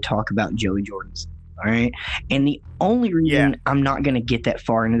for us to talk about Joey Jordison. All right. And the only reason I'm not going to get that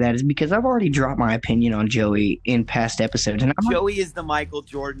far into that is because I've already dropped my opinion on Joey in past episodes. And Joey is the Michael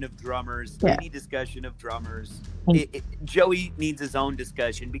Jordan of drummers. Yeah. Any discussion of drummers. Joey needs his own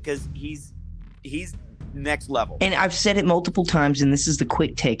discussion because he's next level. And I've said it multiple times, and this is the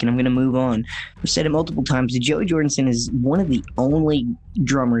quick take, and I'm going to move on. I've said it multiple times. Joey Jordison is one of the only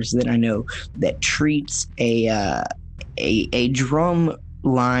drummers that I know that treats a drum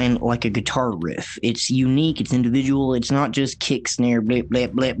line like a guitar riff. It's unique, it's individual, it's not just kick, snare, blip,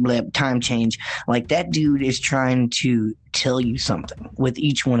 blip, blip, blip, time change. Like, that dude is trying to tell you something with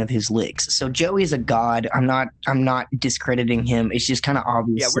each one of his licks. So Joey is a god. I'm not discrediting him. It's just kind of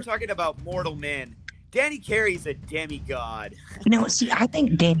obvious. Yeah, we're talking about mortal men. Danny Carey's a demigod. No, see, I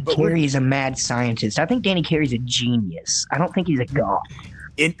think Danny Carey is a mad scientist. I think Danny Carey's a genius. I don't think he's a god.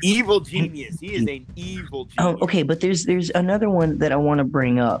 An evil genius. He is an evil genius. Oh, okay, but there's another one that I want to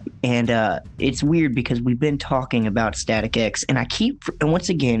bring up, and it's weird because we've been talking about Static X, and and once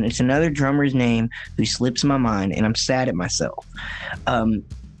again, it's another drummer's name who slips my mind, and I'm sad at myself.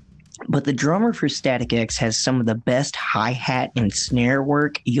 But the drummer for Static X has some of the best hi-hat and snare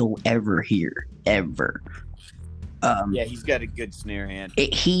work you'll ever hear, ever. Yeah, he's got a good snare hand.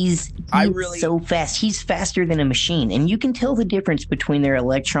 He's so fast. He's faster than a machine, and you can tell the difference between their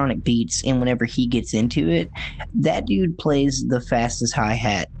electronic beats and whenever he gets into it. That dude plays the fastest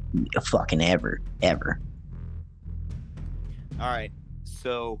hi-hat fucking ever. All right,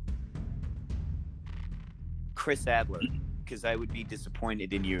 so Chris Adler, because I would be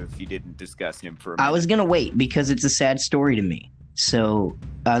disappointed in you if you didn't discuss him for a minute. I was gonna wait because it's a sad story to me. So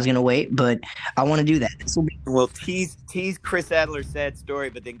I was gonna wait, but I want to do that. This will be tease Chris Adler's sad story,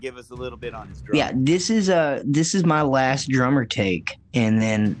 but then give us a little bit on his drum. Yeah, this is my last drummer take, and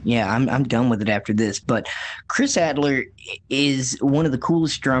then I'm done with it after this. But Chris Adler is one of the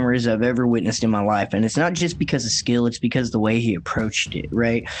coolest drummers I've ever witnessed in my life, and it's not just because of skill; it's because of the way he approached it.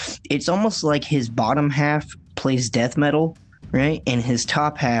 Right? It's almost like his bottom half plays death metal, right? And his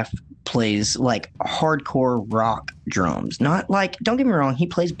top half plays like hardcore rock drums. Not like, don't get me wrong, he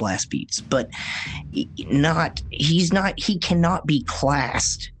plays blast beats, but he cannot be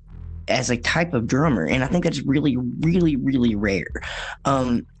classed as a type of drummer. And I think that's really, really, really rare.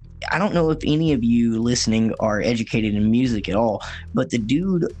 I don't know if any of you listening are educated in music at all, but the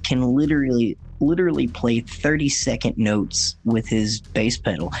dude can literally play 30-second notes with his bass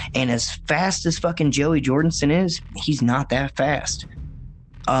pedal. And as fast as fucking Joey Jordison is, he's not that fast.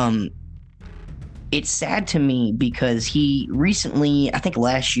 It's sad to me because he recently, I think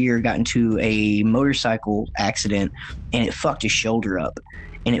last year, got into a motorcycle accident and it fucked his shoulder up.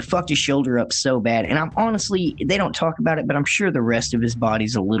 And it fucked his shoulder up so bad. And I'm honestly, they don't talk about it, but I'm sure the rest of his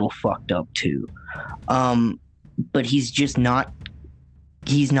body's a little fucked up too. But he's just not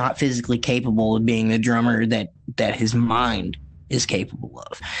physically capable of being the drummer that his mind is capable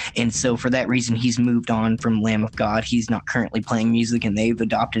of. And so for that reason, he's moved on from Lamb of God. He's not currently playing music, and they've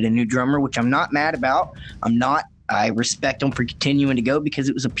adopted a new drummer, which I'm not mad about. I respect him for continuing to go because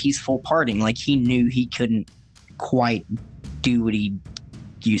it was a peaceful parting. Like, he knew he couldn't quite do what he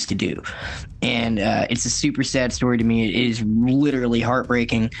used to do. And it's a super sad story to me. It is literally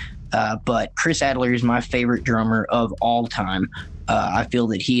heartbreaking. But Chris Adler is my favorite drummer of all time. I feel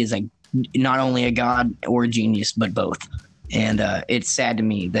that he is not only a god or a genius, but both. And it's sad to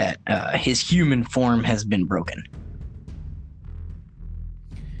me that his human form has been broken.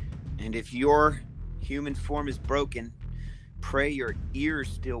 And if your human form is broken, pray your ears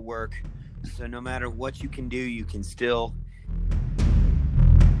still work. So no matter what you can do, you can still...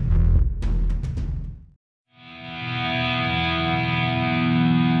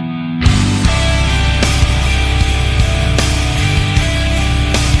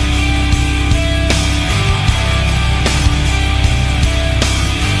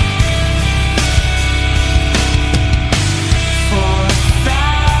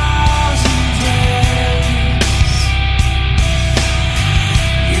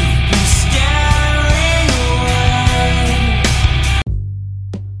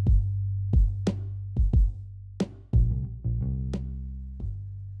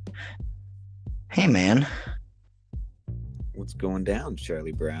 Hey, man. What's going down,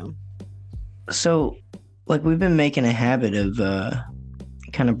 Charlie Brown? So, like, we've been making a habit of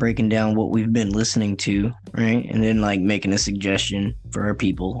kind of breaking down what we've been listening to, right? And then, like, making a suggestion for our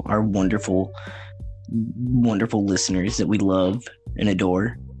people, our wonderful, wonderful listeners that we love and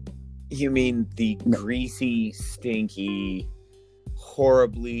adore. You mean the greasy, stinky,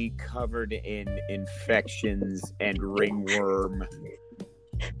 horribly covered in infections and ringworm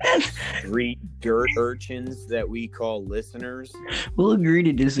street dirt urchins that we call listeners? We'll agree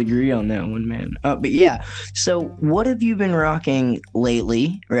to disagree on that one, man. But yeah, so what have you been rocking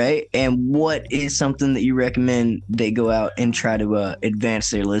lately, right? And what is something that you recommend they go out and try to advance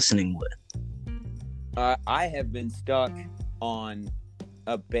their listening with? I have been stuck on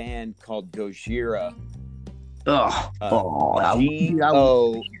a band called Gojira.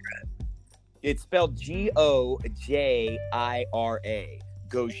 G-O. It's spelled Gojira.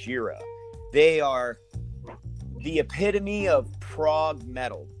 Gojira. They are the epitome of prog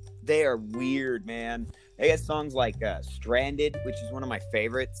metal. They are weird, man. They got songs like Stranded, which is one of my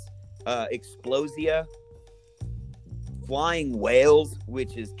favorites. Explosia. Flying Whales,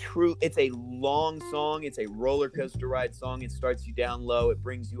 which is true. It's a long song. It's a roller coaster ride song. It starts you down low. It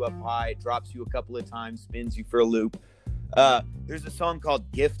brings you up high. It drops you a couple of times, spins you for a loop. There's a song called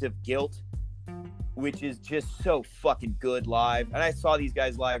Gift of Guilt, which is just so fucking good live. And I saw these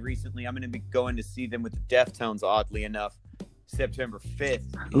guys live recently. I'm going to be going to see them with the Deftones, oddly enough, September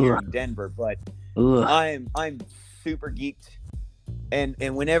 5th here in Denver. But I'm super geeked. And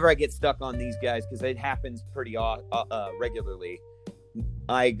whenever I get stuck on these guys, because it happens pretty regularly,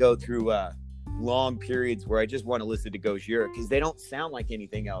 I go through long periods where I just want to listen to Gojira because they don't sound like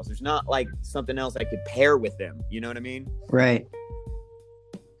anything else. There's not like something else I could pair with them. You know what I mean? Right.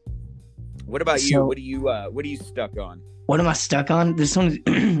 What about you? What are you stuck on? What am I stuck on? This one's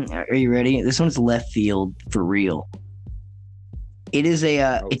are you ready? This one's left field for real. It is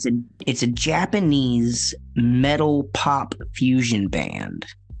it's a Japanese metal pop fusion band.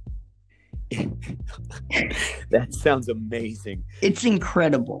 That sounds amazing. It's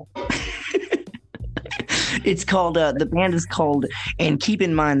incredible. It's called the band is called, and keep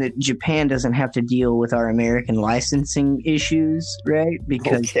in mind that Japan doesn't have to deal with our American licensing issues, right?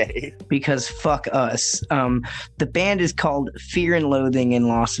 Because fuck us. The band is called Fear and Loathing in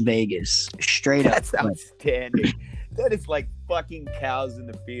Las Vegas. Straight up. That's outstanding. That is like fucking cows in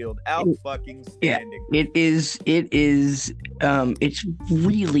the field, out fucking standing. Yeah, it's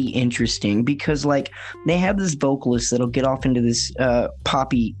really interesting because like they have this vocalist that'll get off into this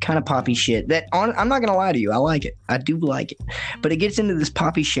poppy shit that I'm not gonna lie to you, I like it. I do like it. But it gets into this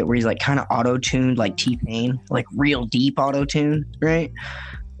poppy shit where he's like kind of auto-tuned like T-Pain, like real deep auto-tune, right?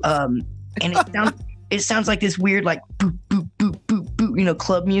 And it sounds like this weird like boop boop boop boop boop,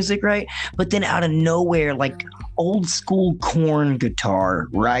 club music, right? But then out of nowhere, like old school Korn guitar,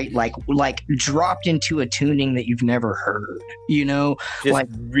 right? Like dropped into a tuning that you've never heard, Just like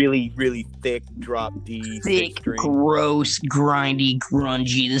really, really thick drop D, thick, gross, grindy,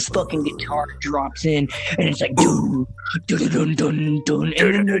 grungy. This fucking guitar drops in, and it's like dun dun dun dun dun,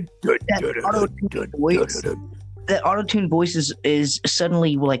 and then that auto-tune voice is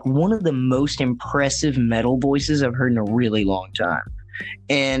suddenly like one of the most impressive metal voices I've heard in a really long time.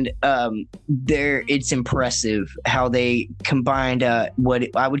 And it's impressive how they combined what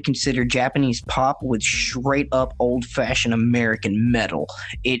I would consider Japanese pop with straight up old-fashioned American metal.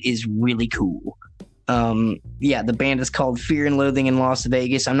 It is really cool. The band is called Fear and Loathing in Las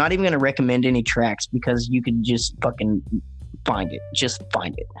Vegas. I'm not even going to recommend any tracks because you can just fucking find it. Just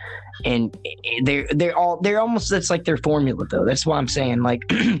find it. And they're almost, that's like their formula though. That's why I'm saying like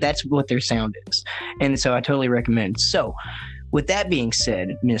that's what their sound is. And so I totally recommend. So with that being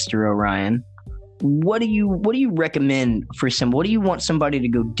said, Mr. Orion, what do you recommend for what do you want somebody to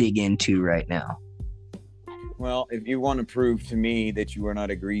go dig into right now? Well, if you want to prove to me that you are not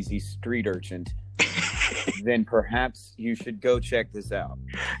a greasy street urchin, then perhaps you should go check this out.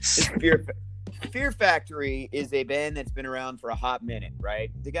 Fear Factory is a band that's been around for a hot minute,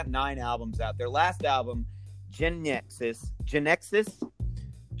 right? They got 9 albums out. Their last album, Genexus,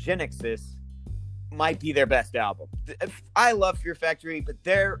 might be their best album. I love Fear Factory, but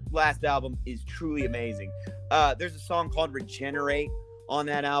their last album is truly amazing. There's a song called Regenerate on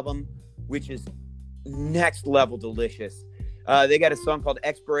that album, which is next level delicious. They got a song called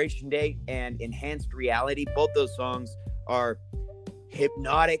Expiration Date and Enhanced Reality. Both those songs are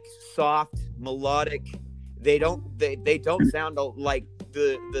hypnotic, soft, melodic. They don't sound like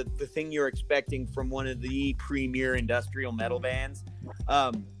the thing you're expecting from one of the premier industrial metal bands.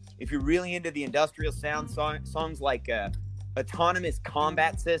 If you're really into the industrial sound, songs like Autonomous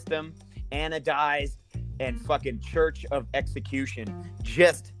Combat System, Anodized, and fucking Church of Execution,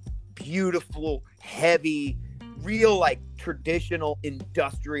 just beautiful, heavy, real like traditional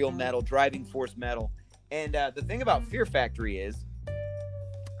industrial metal, driving force metal. And the thing about Fear Factory is,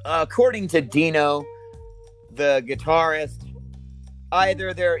 according to Dino, the guitarist,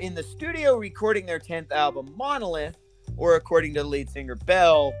 either they're in the studio recording their 10th album, Monolith, or according to the lead singer,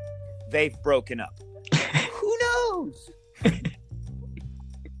 Bell, they've broken up. Who knows?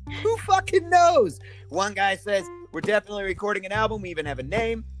 Who fucking knows? One guy says, we're definitely recording an album. We even have a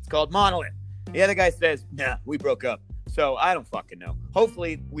name. It's called Monolith. The other guy says, nah, we broke up. So I don't fucking know.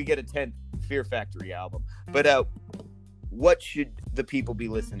 Hopefully we get a 10th Fear Factory album. But what should the people be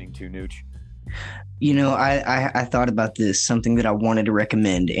listening to, Nooch? I thought about this, something that I wanted to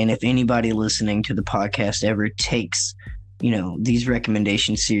recommend. And if anybody listening to the podcast ever takes, these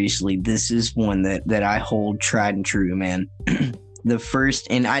recommendations seriously, this is one that I hold tried and true, man. The first,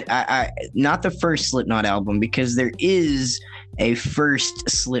 and I not the first Slipknot album, because there is a first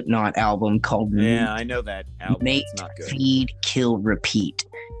Slipknot album called I know that album. Mate, it's not good. Feed, Kill, Repeat.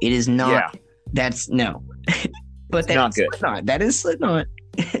 It is not. Yeah. That's no. But that's not good. Slipknot. That is Slipknot.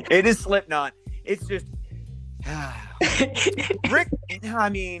 It is Slipknot. It's just Rick. I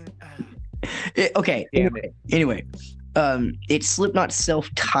mean, okay. Anyway, it's Slipknot's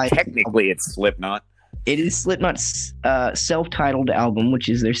self-titled. Technically, it's Slipknot. It is Slipknot's self-titled album, which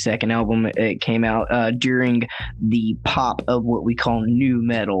is their second album. It came out during the pop of what we call new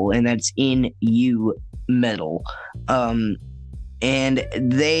metal, and that's NU metal. And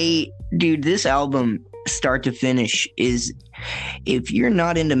this album, start to finish, is, if you're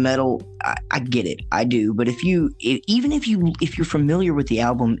not into metal, I get it, I do. But if you're familiar with the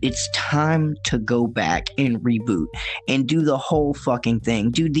album, it's time to go back and reboot and do the whole fucking thing.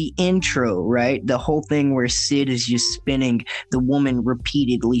 Do the intro, right? The whole thing where Sid is just spinning, the woman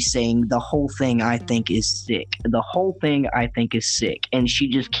repeatedly saying, the whole thing I think is sick. The whole thing I think is sick. And she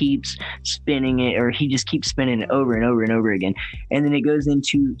just keeps spinning it, or he just keeps spinning it over and over and over again. And then it goes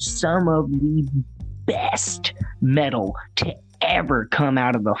into some of the best metal to ever come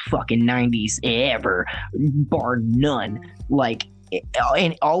out of the fucking 90s ever, bar none. Like,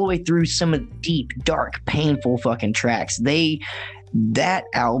 and all the way through some of the deep, dark, painful fucking tracks. that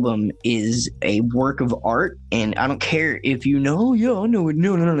album is a work of art, and I don't care if you know, yeah,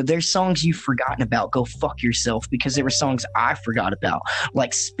 no. There's songs you've forgotten about. Go fuck yourself, because there were songs I forgot about,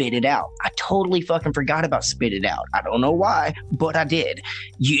 like Spit It Out. I totally fucking forgot about Spit It Out. I don't know why, but I did.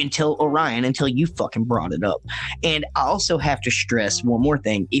 Until you fucking brought it up. And I also have to stress one more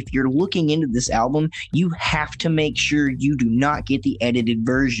thing. If you're looking into this album, you have to make sure you do not get the edited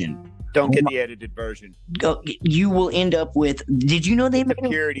version. Don't get the edited version. You will end up with. Did you know they made the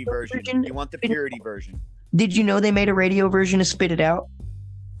purity version? You want the purity version. Did you know they made a radio version of Spit It Out?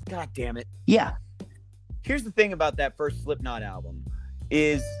 God damn it. Yeah. Here's the thing about that first Slipknot album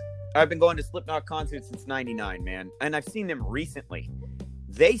is I've been going to Slipknot concerts since 99, man. And I've seen them recently.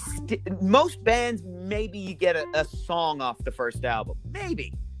 Most bands, maybe you get a song off the first album.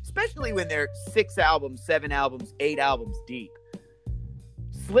 Maybe. Especially when they're 6 albums, 7 albums, 8 albums deep.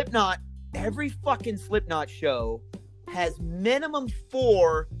 Slipknot, every fucking Slipknot show has minimum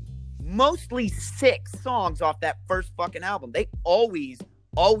 4, mostly 6 songs off that first fucking album. They always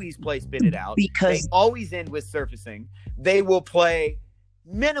play Spit It Out. Because they always end with Surfacing. They will play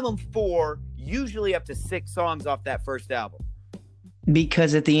minimum 4, usually up to 6 songs off that first album.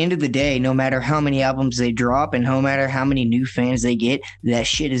 Because at the end of the day, no matter how many albums they drop and no matter how many new fans they get, that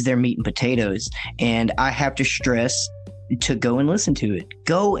shit is their meat and potatoes. And I have to stress to go and listen to it.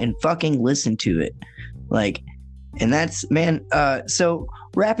 Go and fucking listen to it. And that's, man, so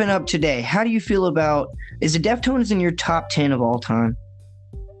wrapping up today, how do you feel about, is the Deftones in your top 10 of all time?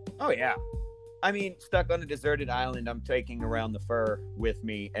 Oh, yeah. I mean, Stuck on a Deserted Island, I'm taking Around the Fur with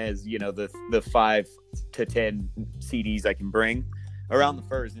me as, the 5 to 10 CDs I can bring. Around the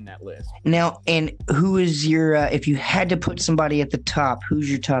Fur is in that list. Now, and who is your, if you had to put somebody at the top, who's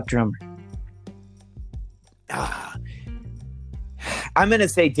your top drummer? I'm going to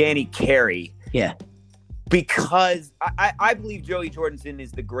say Danny Carey. Yeah. Because I believe Joey Jordison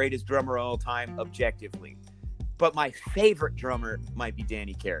is the greatest drummer of all time, objectively. But my favorite drummer might be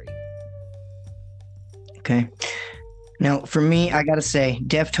Danny Carey. Okay. Now, for me, I got to say,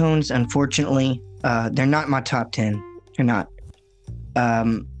 Deftones, unfortunately, they're not my top 10. They're not.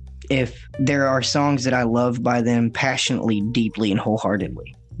 If there are songs that I love by them passionately, deeply, and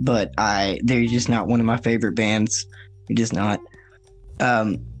wholeheartedly. But they're just not one of my favorite bands. They're just not.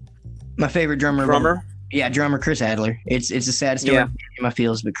 My favorite drummer, Chris Adler. It's a sad story in my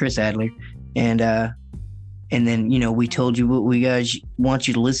feels, but Chris Adler, and then we told you what we guys want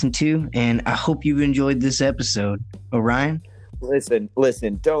you to listen to, and I hope you've enjoyed this episode. Orion, listen,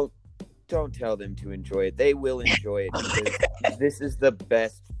 don't tell them to enjoy it. They will enjoy it because this is the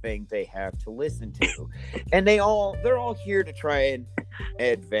best thing they have to listen to, and they're all here to try and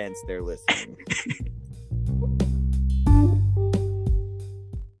advance their listening.